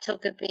that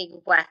took a big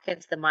whack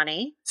of the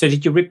money. So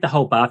did you rip the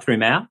whole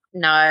bathroom out?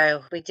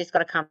 No, we just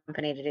got a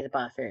company to do the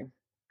bathroom.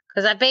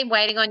 Because I've been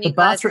waiting on you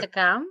guys to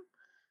come,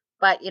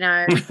 but,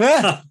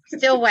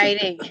 still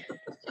waiting.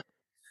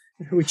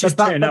 We just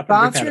the turn up and rip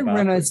out a bathroom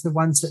bathroom. renos, the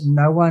ones that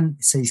no one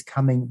sees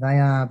coming, they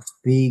are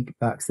big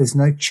bucks. There's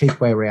no cheap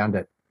way around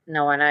it.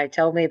 No, I know.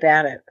 Tell me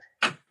about it.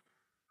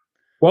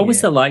 What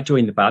was it like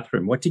doing the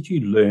bathroom? What did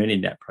you learn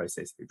in that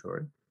process,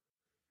 Victoria?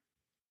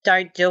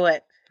 Don't do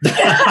it.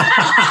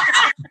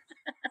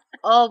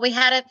 Oh, we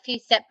had a few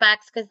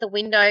setbacks because the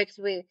window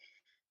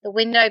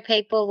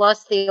people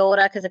lost the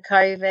order because of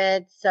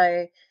COVID.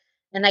 So,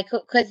 and they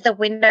could, because the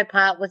window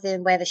part was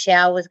in where the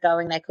shower was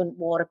going, they couldn't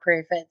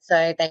waterproof it.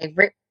 So they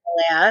ripped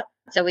it out.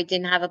 So we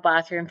didn't have a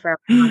bathroom for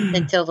a month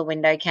until the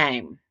window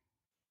came.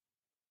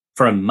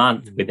 For a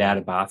month without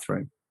a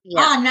bathroom.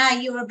 Yeah. Oh, no,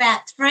 you were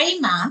about 3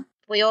 months.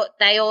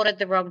 They ordered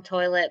the wrong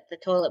toilet, the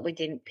toilet we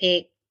didn't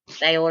pick.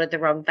 They ordered the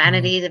wrong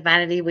vanity, the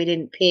vanity we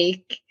didn't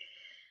pick.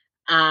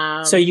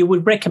 So you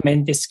would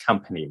recommend this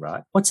company,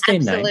 right? What's their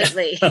name?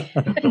 Absolutely.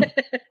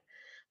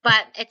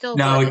 But it's all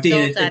No, good.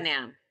 It's all done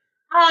now.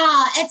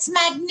 Oh, it's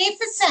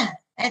magnificent.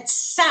 It's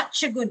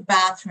such a good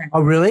bathroom.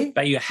 Oh, really?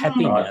 But you're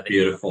happy Oh, now. it's that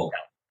beautiful.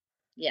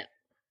 Yeah.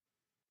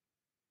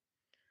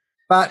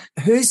 But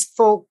whose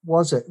fault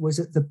was it? Was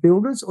it the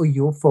builders or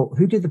your fault?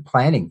 Who did the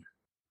planning?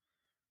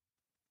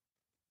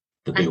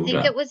 The I builder.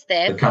 think it was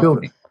their the fault.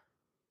 company. It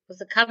was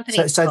the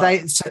company.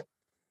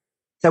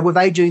 So were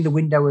they doing the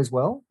window as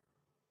well?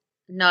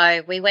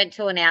 No, we went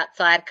to an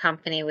outside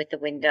company with the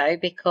window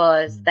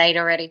because they'd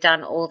already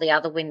done all the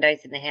other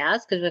windows in the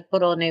house because we've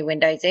put all new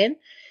windows in,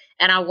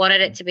 and I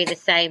wanted it to be the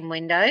same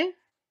window.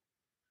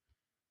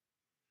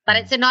 But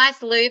it's a nice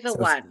louver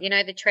one, you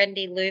know, the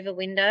trendy louver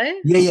window.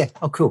 Yeah.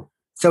 Oh, cool.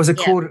 So it was a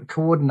Yeah.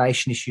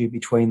 coordination issue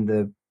between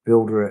the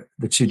builder,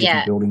 the two different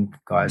Yeah. building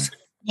guys.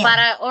 Yeah. But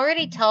I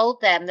already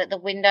told them that the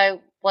window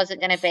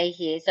wasn't going to be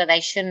here, so they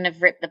shouldn't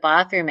have ripped the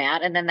bathroom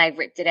out, and then they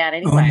ripped it out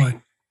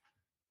anyway.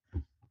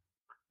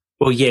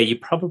 Well, yeah, they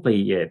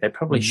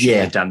probably should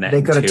have done that.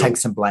 They've got to until- take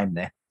some blame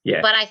there.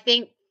 Yeah. But I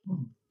think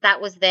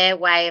that was their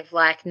way of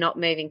like not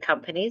moving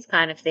companies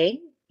kind of thing,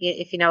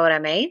 if you know what I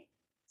mean.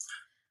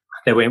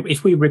 They went,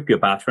 if we rip your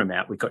bathroom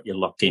out, we got you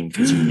locked in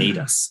because you need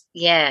us.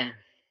 Yeah.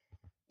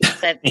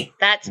 So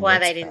that's why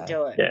That's they didn't bad.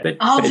 do it. Yeah.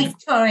 Oh,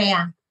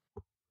 Victoria.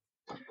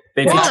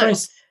 But What?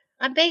 Victoria's-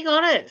 I'm being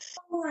honest.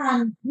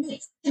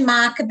 Next to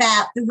Mark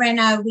about the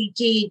reno we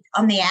did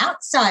on the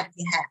outside of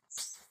your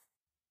house.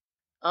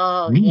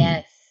 Oh,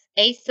 yes.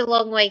 Easter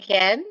long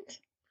weekend,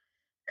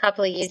 a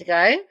couple of years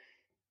ago,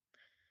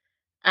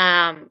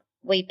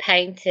 we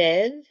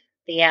painted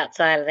the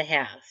outside of the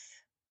house.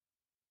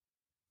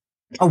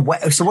 Oh, wow.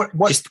 So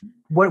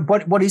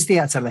what is the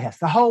outside of the house?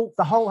 The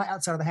whole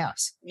outside of the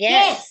house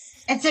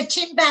Yes. It's a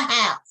timber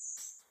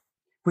house.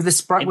 with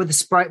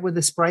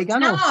the spray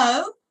gun. Or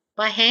No.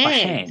 By by hand.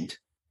 hand.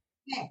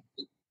 Yeah.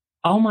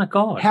 Oh my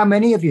God. how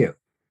many of you?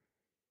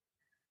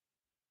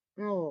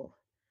 Oh.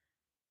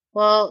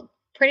 Well,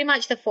 pretty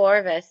much the 4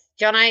 of us.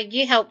 Jono,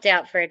 you helped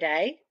out for a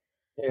day.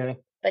 Yeah.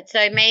 But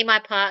so me, my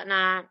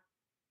partner,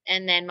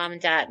 and then mum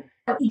and dad.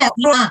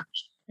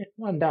 Lunch.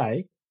 One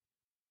day.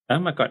 Oh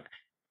my God.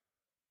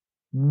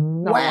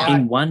 No, Wow.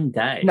 In one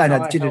day. No,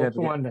 I did it helped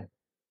over one day.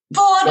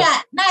 4 days.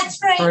 No,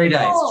 3. 3 days.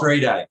 4. 3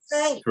 days.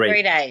 3.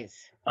 3 days.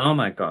 Oh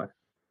my God.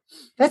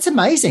 That's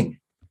amazing.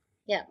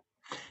 Yeah.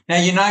 Now,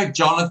 you know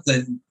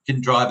Jonathan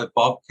can drive a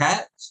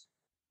Bobcat.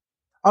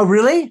 Oh,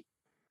 really?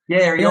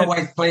 Yeah, he Yeah.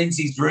 always cleans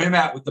his room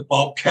out with the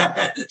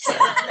Bobcat.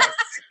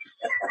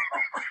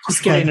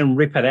 Just get in and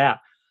rip it out.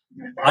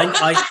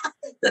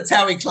 That's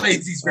how he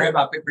cleans his room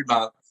up every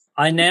month.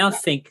 I now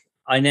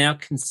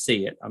can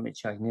see it. I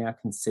now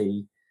can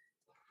see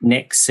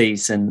next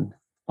season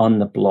on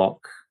the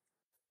block,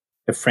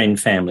 the Friend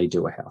family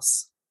do a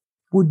house.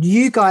 Would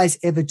you guys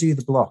ever do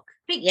the block?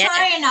 Victoria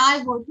and I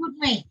would, wouldn't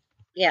we?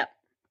 Yeah.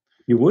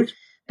 You would?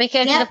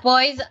 Because Yep. the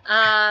boys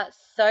are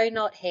so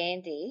not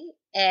handy,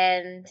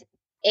 and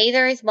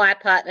either is my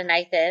partner,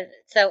 Nathan.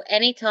 So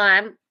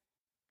anytime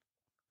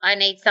I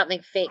need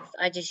something fixed,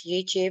 I just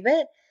YouTube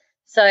it.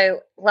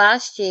 So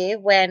last year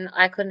when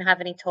I couldn't have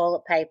any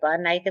toilet paper,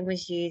 Nathan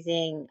was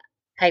using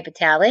paper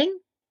toweling,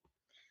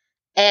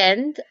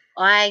 and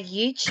I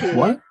YouTubed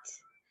What?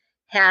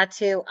 how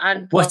to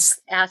unblock What's-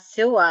 our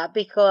sewer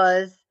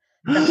because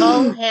the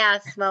whole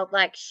house smelled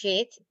like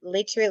shit,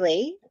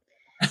 literally.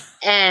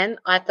 And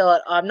I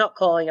thought, I'm not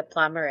calling a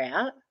plumber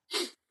out.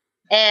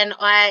 And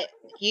I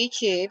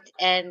YouTubed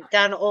and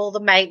done all the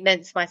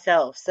maintenance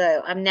myself.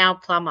 So I'm now a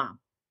plumber.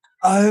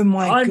 Oh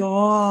my I'm-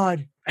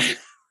 God.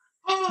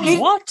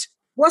 What?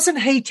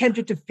 Wasn't he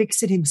tempted to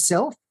fix it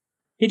himself?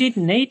 He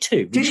didn't need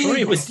to. Didn't Victoria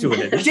he- was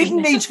doing it.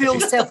 Didn't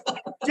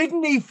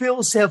he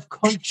feel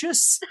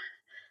self-conscious?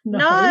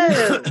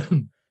 No.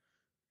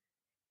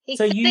 He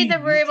So cleaned you the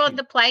room on YouTube.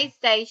 the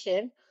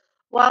PlayStation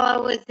while I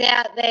was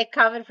out there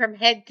covered from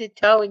head to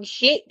toe in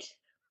shit.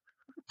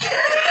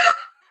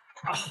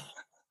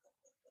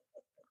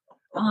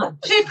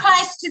 Too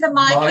close to the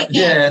mic Right, again.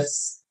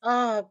 yes.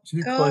 Oh,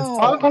 Too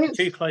God. close.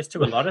 Too close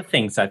to a lot of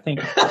things, I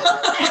think.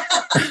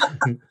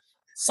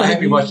 So I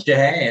hope you washed your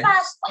hands.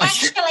 But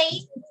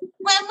actually,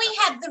 when we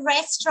had the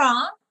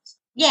restaurant,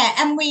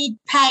 and we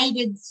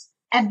paid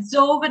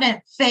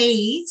exorbitant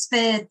fees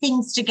for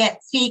things to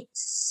get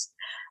fixed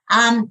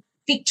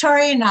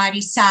Victoria and I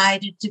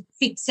decided to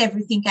fix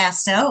everything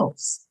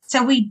ourselves.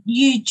 So we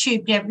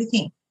YouTubed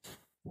everything.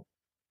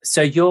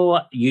 So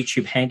you're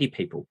YouTube handy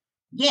people.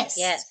 Yes.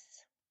 Yes.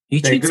 They're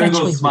YouTube's Google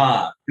actually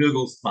smart.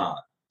 Google smart.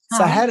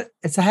 So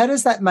how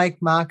does that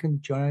make Mark and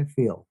Jono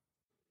feel?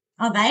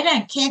 Oh, they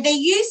don't care. They're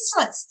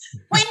useless.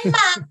 When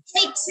Mark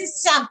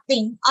fixes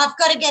something, I've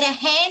got to get a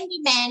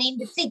handyman in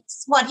to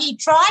fix what he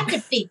tried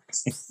to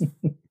fix.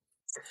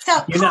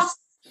 So it costs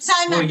so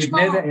Well, much you've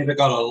more. never ever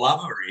got a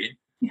lover in,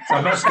 so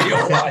it must be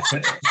all right.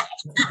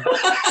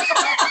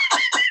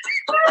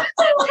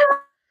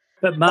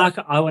 But Mark,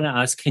 I want to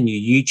ask, can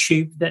you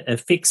YouTube a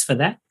fix for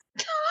that?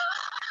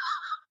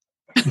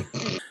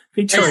 They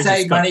Victoria's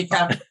say got- money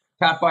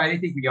can't buy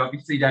anything. We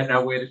obviously don't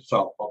know where to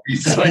shop,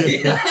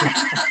 obviously.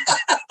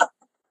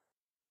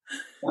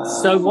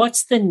 So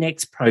what's the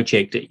next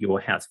project at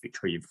your house,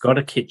 Victoria? You've got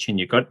a kitchen,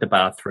 you've got the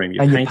bathroom,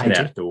 you've And you painted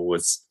painted.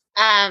 outdoors.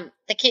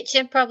 The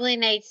kitchen probably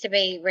needs to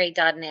be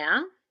redone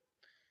now.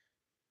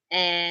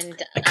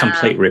 And A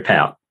complete rip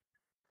out.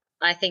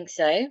 I think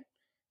so.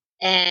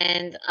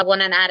 And I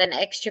want to add an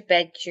extra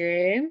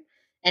bedroom,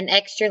 an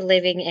extra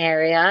living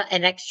area,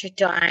 an extra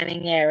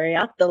dining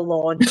area, the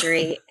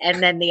laundry,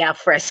 and then the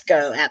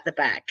alfresco at the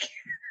back.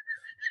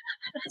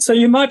 So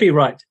you might be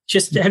right.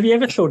 Just have you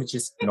ever thought of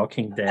just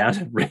knocking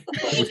down?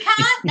 You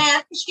can't now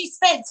because she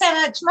spent so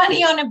much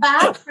money on a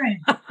bathroom.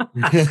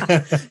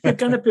 You're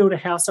going to build a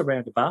house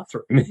around a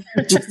bathroom.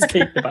 Just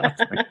keep the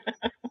bathroom.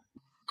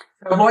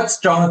 So what's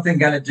Jonathan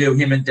going to do,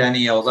 him and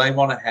Danielle? They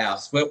want a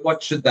house.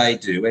 What should they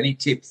do? Any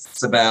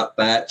tips about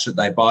that? Should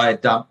they buy a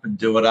dump and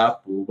do it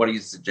up, or what do you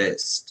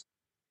suggest?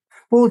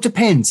 Well, it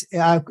depends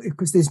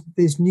because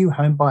there's new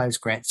home buyers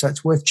grants, so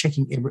it's worth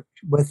checking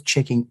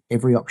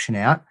every option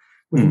out.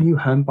 With the new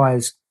home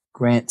buyers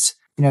grants,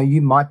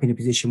 you might be in a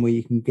position where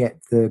you can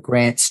get the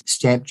grants,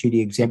 stamp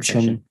duty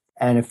exemption,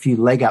 and a few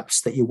leg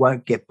ups that you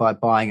won't get by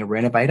buying a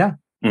renovator.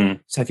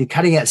 So if you're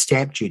cutting out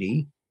stamp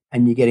duty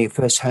and you're getting a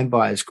first home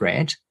buyers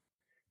grant,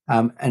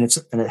 and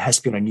it has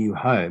to be on a new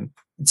home,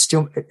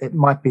 it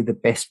might be the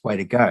best way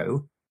to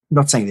go. I'm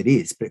not saying that it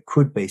is, but it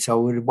could be. So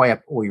I would weigh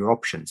up all your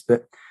options.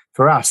 But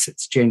for us,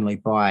 it's generally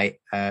buy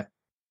a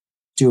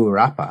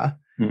doer-upper.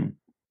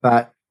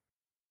 But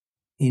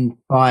in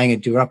buying a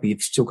doer-upper,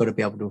 you've still got to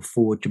be able to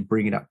afford to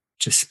bring it up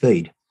to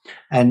speed.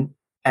 And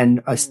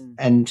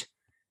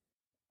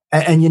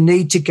you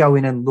need to go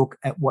in and look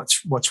at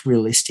what's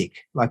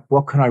realistic. Like,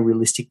 what can I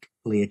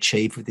realistically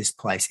achieve with this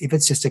place? If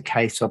it's just a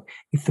case of,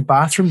 if the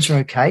bathrooms are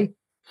okay,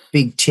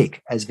 big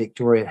tick, as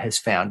Victoria has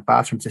found.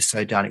 Bathrooms are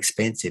so darn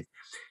expensive.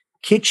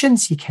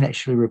 Kitchens you can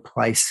actually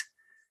replace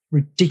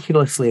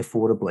ridiculously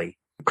affordably.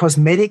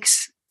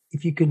 Cosmetics,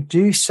 if you can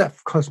do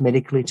stuff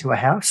cosmetically to a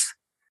house,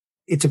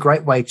 it's a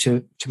great way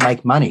to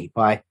make money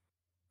by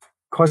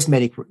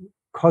cosmetic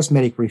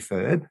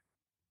refurb,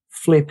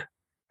 flip,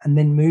 and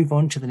then move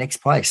on to the next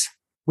place.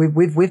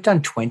 We've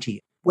done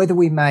 20. Whether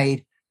we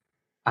made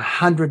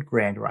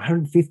 $100,000 or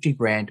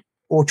 $150,000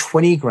 or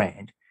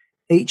 $20,000,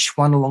 each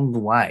one along the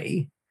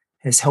way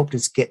has helped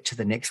us get to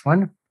the next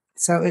one.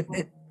 So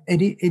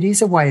it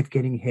is a way of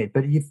getting ahead,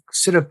 but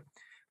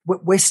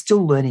we're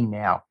still learning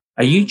now.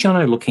 Are you,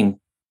 Jono,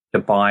 looking to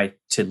buy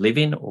to live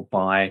in or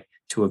buy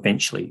to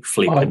eventually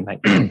flip and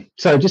make money?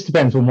 So it just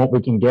depends on what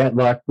we can get.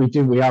 Like we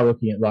are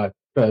looking at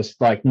first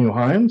new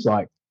homes,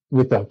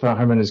 with the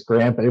homeowners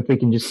grant, but if we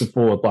can just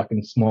afford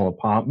a small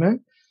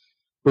apartment,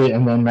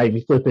 and then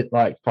maybe flip it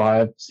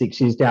 5-6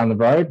 years down the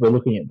road, we're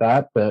looking at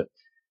that. But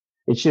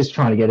it's just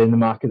trying to get in the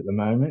market at the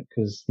moment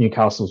because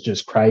Newcastle's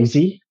just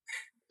crazy.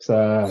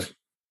 So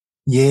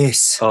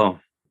yes,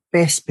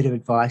 best bit of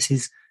advice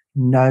is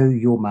know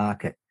your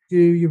market. Do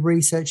your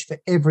research for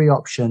every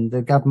option: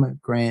 the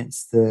government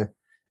grants, the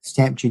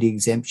stamp duty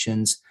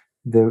exemptions,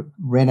 the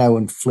reno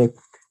and flip.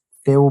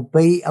 There will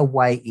be a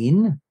way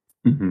in.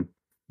 Mm-hmm.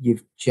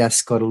 You've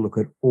just got to look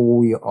at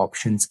all your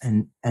options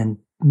and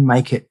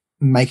make it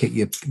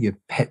your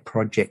pet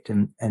project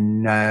and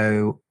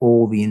know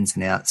all the ins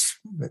and outs.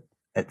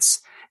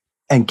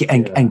 And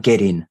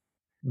get in.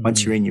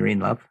 Once you're in, you're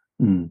in, love.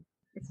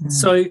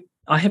 So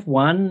I have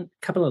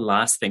couple of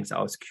last things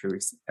I was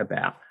curious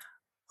about,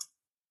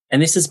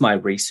 and this is my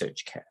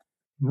research cat.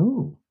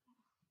 Ooh.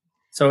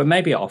 So it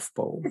may be off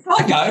ball. It's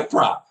like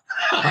Oprah.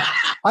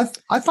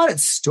 I find it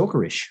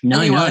stalkerish. No.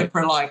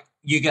 Oprah,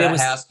 you get a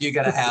house, you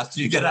get a house,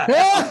 you get a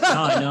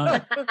house. No.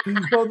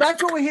 Well,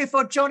 that's what we're here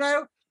for,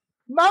 Jono.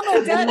 Mum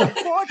and Dad have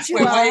bought you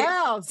a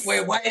house.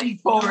 We're waiting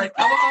for it.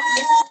 Come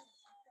on.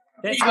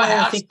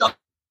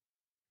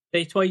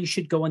 That's why you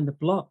should go on the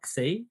block,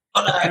 see?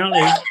 Oh, no.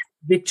 Apparently,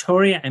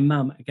 Victoria and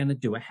Mum are going to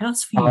do a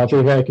house for you. I'll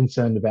be very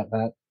concerned about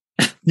that.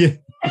 Yeah.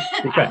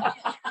 Great.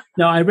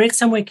 No, I read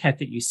somewhere, Kat,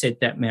 that you said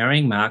that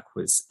marrying Mark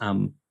was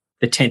the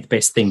 10th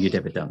best thing you'd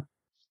ever done.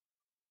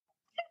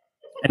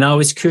 And I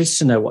was curious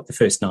to know what the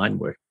first 9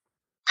 were.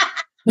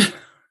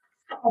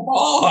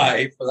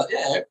 Why?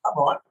 Yeah, come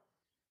on.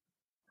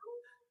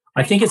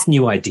 I think it's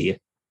New Idea.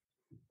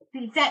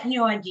 Is that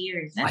new idea,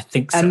 is it? I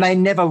think so. And they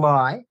never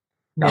lie.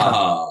 Never.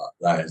 Oh,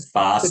 those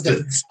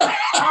bastards.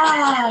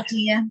 Oh,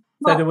 dear.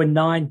 So there were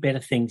 9 better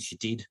things you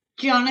did.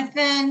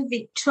 Jonathan,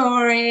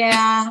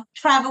 Victoria,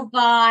 travel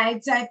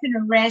guides, open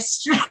a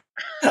restaurant.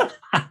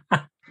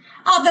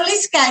 Oh, the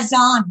list goes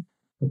on.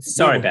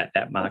 Sorry about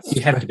that, Mark.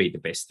 You have to be the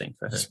best thing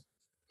for her.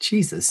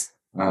 Jesus.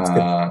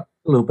 A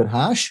little bit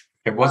harsh.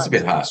 It was a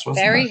bit harsh,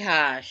 wasn't Very it?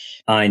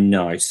 harsh. I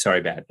know. Sorry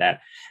about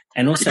that.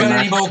 And also, You got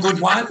any more good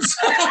ones?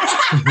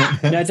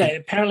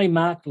 apparently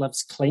Mark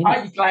loves cleaning.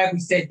 Are you glad we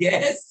said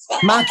yes?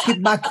 Mark,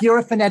 you're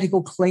a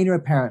fanatical cleaner,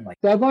 apparently.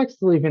 Dad likes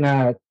to live in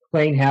a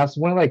clean house.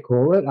 What do they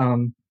call it?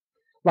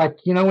 Like,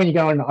 you know, when you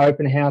go in an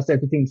open house,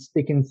 everything's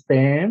spick and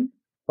span,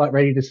 like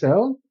ready to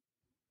sell.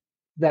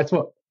 That's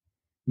what.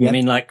 You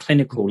mean like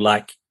clinical,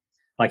 like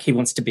he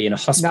wants to be in a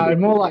hospital? No,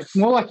 more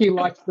like he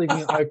likes living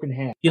in an open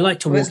house. You like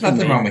to walk. There's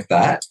nothing wrong with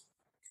that.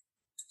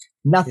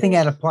 Nothing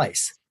out of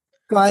place.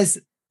 Guys,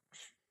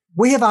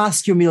 we have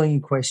asked you a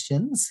million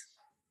questions,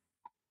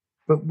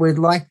 but we'd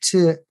like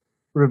to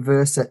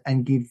reverse it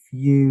and give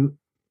you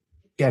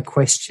a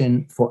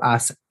question for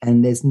us,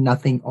 and there's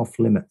nothing off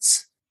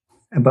limits.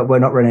 But we're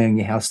not renting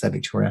your house, though,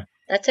 Victoria.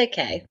 That's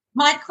okay.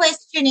 My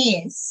question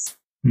is,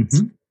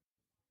 Mm-hmm.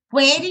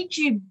 where did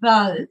you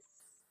both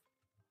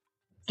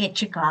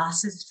get your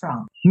glasses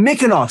from?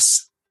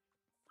 Mykonos.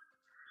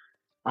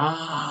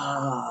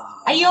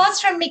 Are yours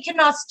from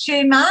Mykonos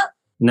too, Mark?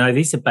 No,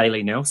 these are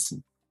Bailey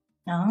Nelson,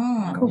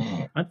 Oh.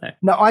 Cool. aren't they?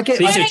 No, I get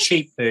These are a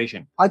cheap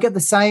version. I get the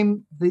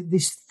same,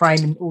 this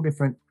frame in all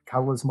different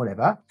colours and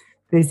whatever.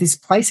 There's this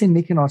place in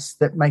Mykonos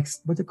that makes,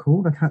 what's it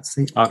called? I can't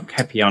see. Oh,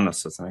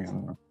 Kapionos or something. I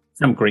don't know.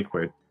 Some Greek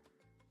word.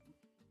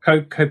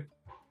 Kopaios.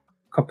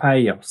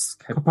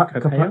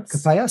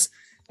 Kopaios.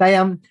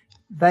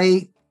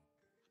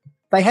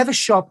 They have a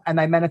shop and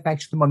they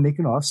manufacture them on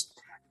Mykonos.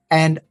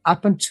 And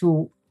up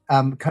until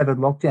COVID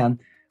lockdown,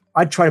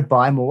 I'd try to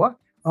buy more.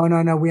 Oh,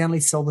 no, we only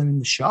sell them in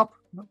the shop.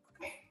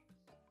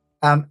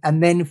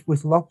 And then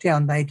with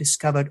lockdown, they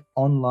discovered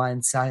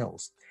online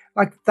sales.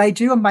 Like, they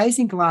do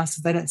amazing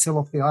glasses. They don't sell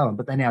off the island,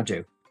 but they now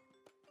do.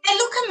 They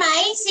look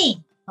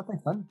amazing. Aren't they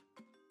fun?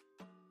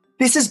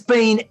 This has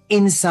been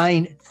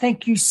insane.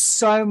 Thank you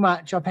so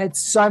much. I've had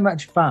so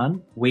much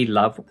fun. We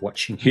love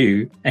watching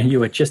you, and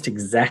you are just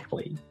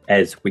exactly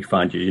as we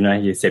find you. You know,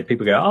 you said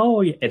people go,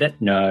 oh, you edit.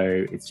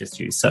 No, it's just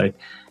you. So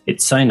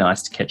it's so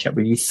nice to catch up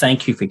with you.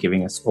 Thank you for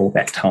giving us all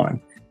that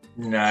time.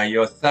 No,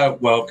 you're so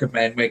welcome,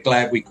 and we're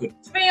glad we could.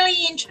 It's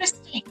really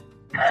interesting.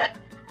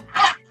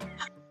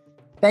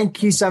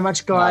 Thank you so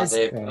much, guys.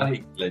 They're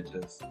bloody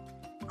legends.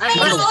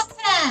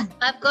 Awesome.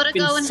 I've got to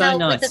Been go and so help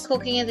nice. with the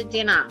cooking of the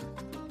dinner.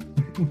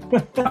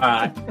 All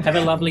right. Have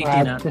a lovely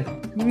dinner.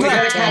 We're going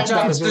to catch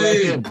up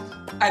soon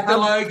at the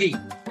Logie.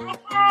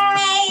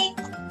 Bye.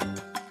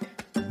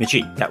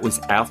 Mitchie, that was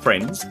our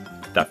friends,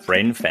 the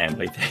Friend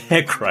family.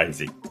 They're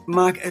crazy.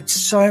 Mark, it's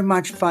so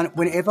much fun.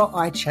 Whenever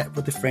I chat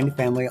with the Friend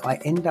family, I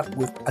end up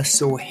with a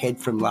sore head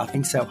from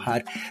laughing so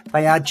hard.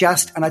 They are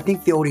just, and I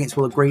think the audience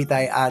will agree,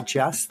 they are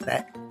just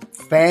that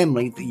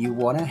family that you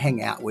want to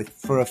hang out with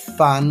for a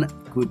fun,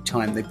 good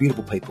time. They're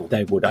beautiful people.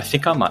 They would. I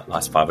think I might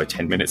last 5 or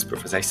 10 minutes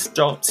before they say,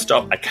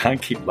 stop, I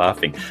can't keep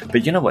laughing.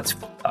 But you know what's,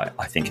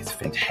 I think it's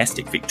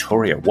fantastic.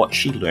 Victoria, what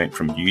she learned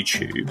from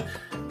YouTube,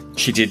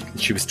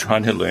 she was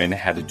trying to learn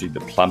how to do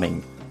the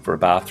plumbing for a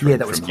bathroom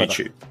that was from clever.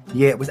 YouTube.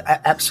 Yeah, it was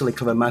absolutely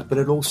clever, Mark, but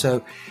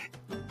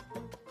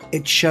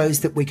it shows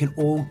that we can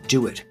all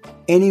do it.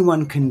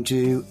 Anyone can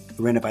do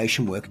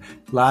renovation work,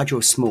 large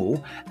or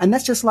small, and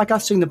that's just like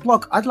us doing the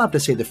block. I'd love to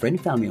see the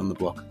Friend family on the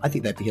block. I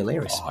think that'd be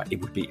hilarious. Oh, it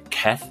would be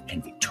Kath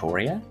and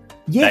Victoria.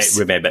 Yes.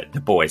 Remember,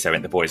 the boys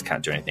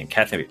can't do anything.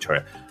 Kath and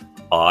Victoria,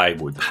 I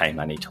would pay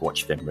money to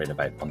watch them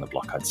renovate on the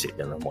block. I'd sit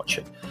there and watch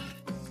it.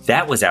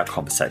 That was our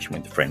conversation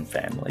with the Friend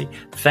family.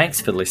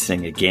 Thanks for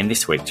listening again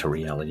this week to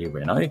Reality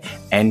Reno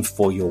and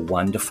for your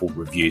wonderful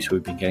reviews.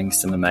 We've been getting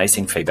some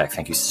amazing feedback.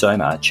 Thank you so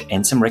much.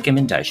 And some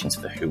recommendations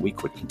for who we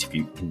could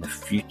interview in the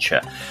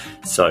future.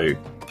 So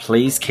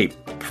please keep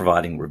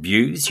providing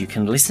reviews. You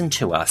can listen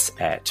to us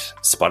at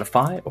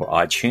Spotify or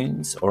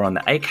iTunes or on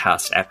the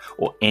Acast app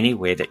or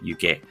anywhere that you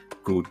get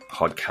good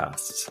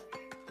podcasts.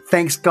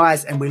 Thanks,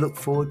 guys, and we look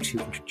forward to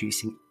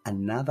introducing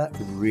another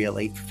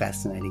really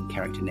fascinating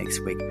character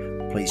next week.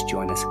 Please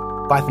join us.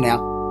 Bye for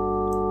now.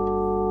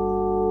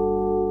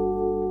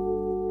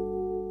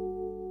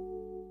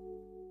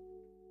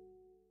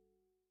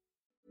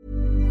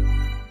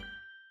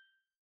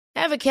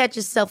 Ever catch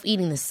yourself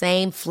eating the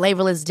same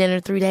flavorless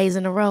dinner 3 days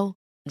in a row?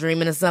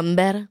 Dreaming of something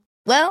better?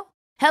 Well,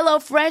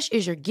 HelloFresh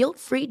is your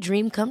guilt-free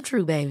dream come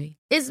true, baby.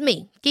 It's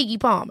me, Keke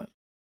Palmer.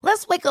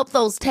 Let's wake up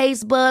those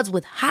taste buds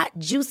with hot,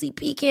 juicy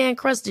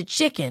pecan-crusted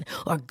chicken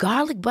or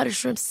garlic butter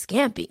shrimp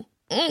scampi.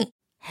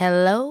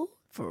 Hello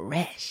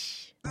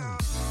Fresh.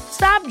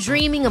 Stop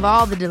dreaming of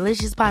all the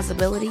delicious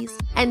possibilities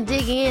and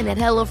dig in at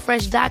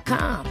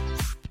HelloFresh.com.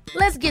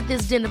 Let's get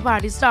this dinner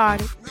party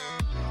started.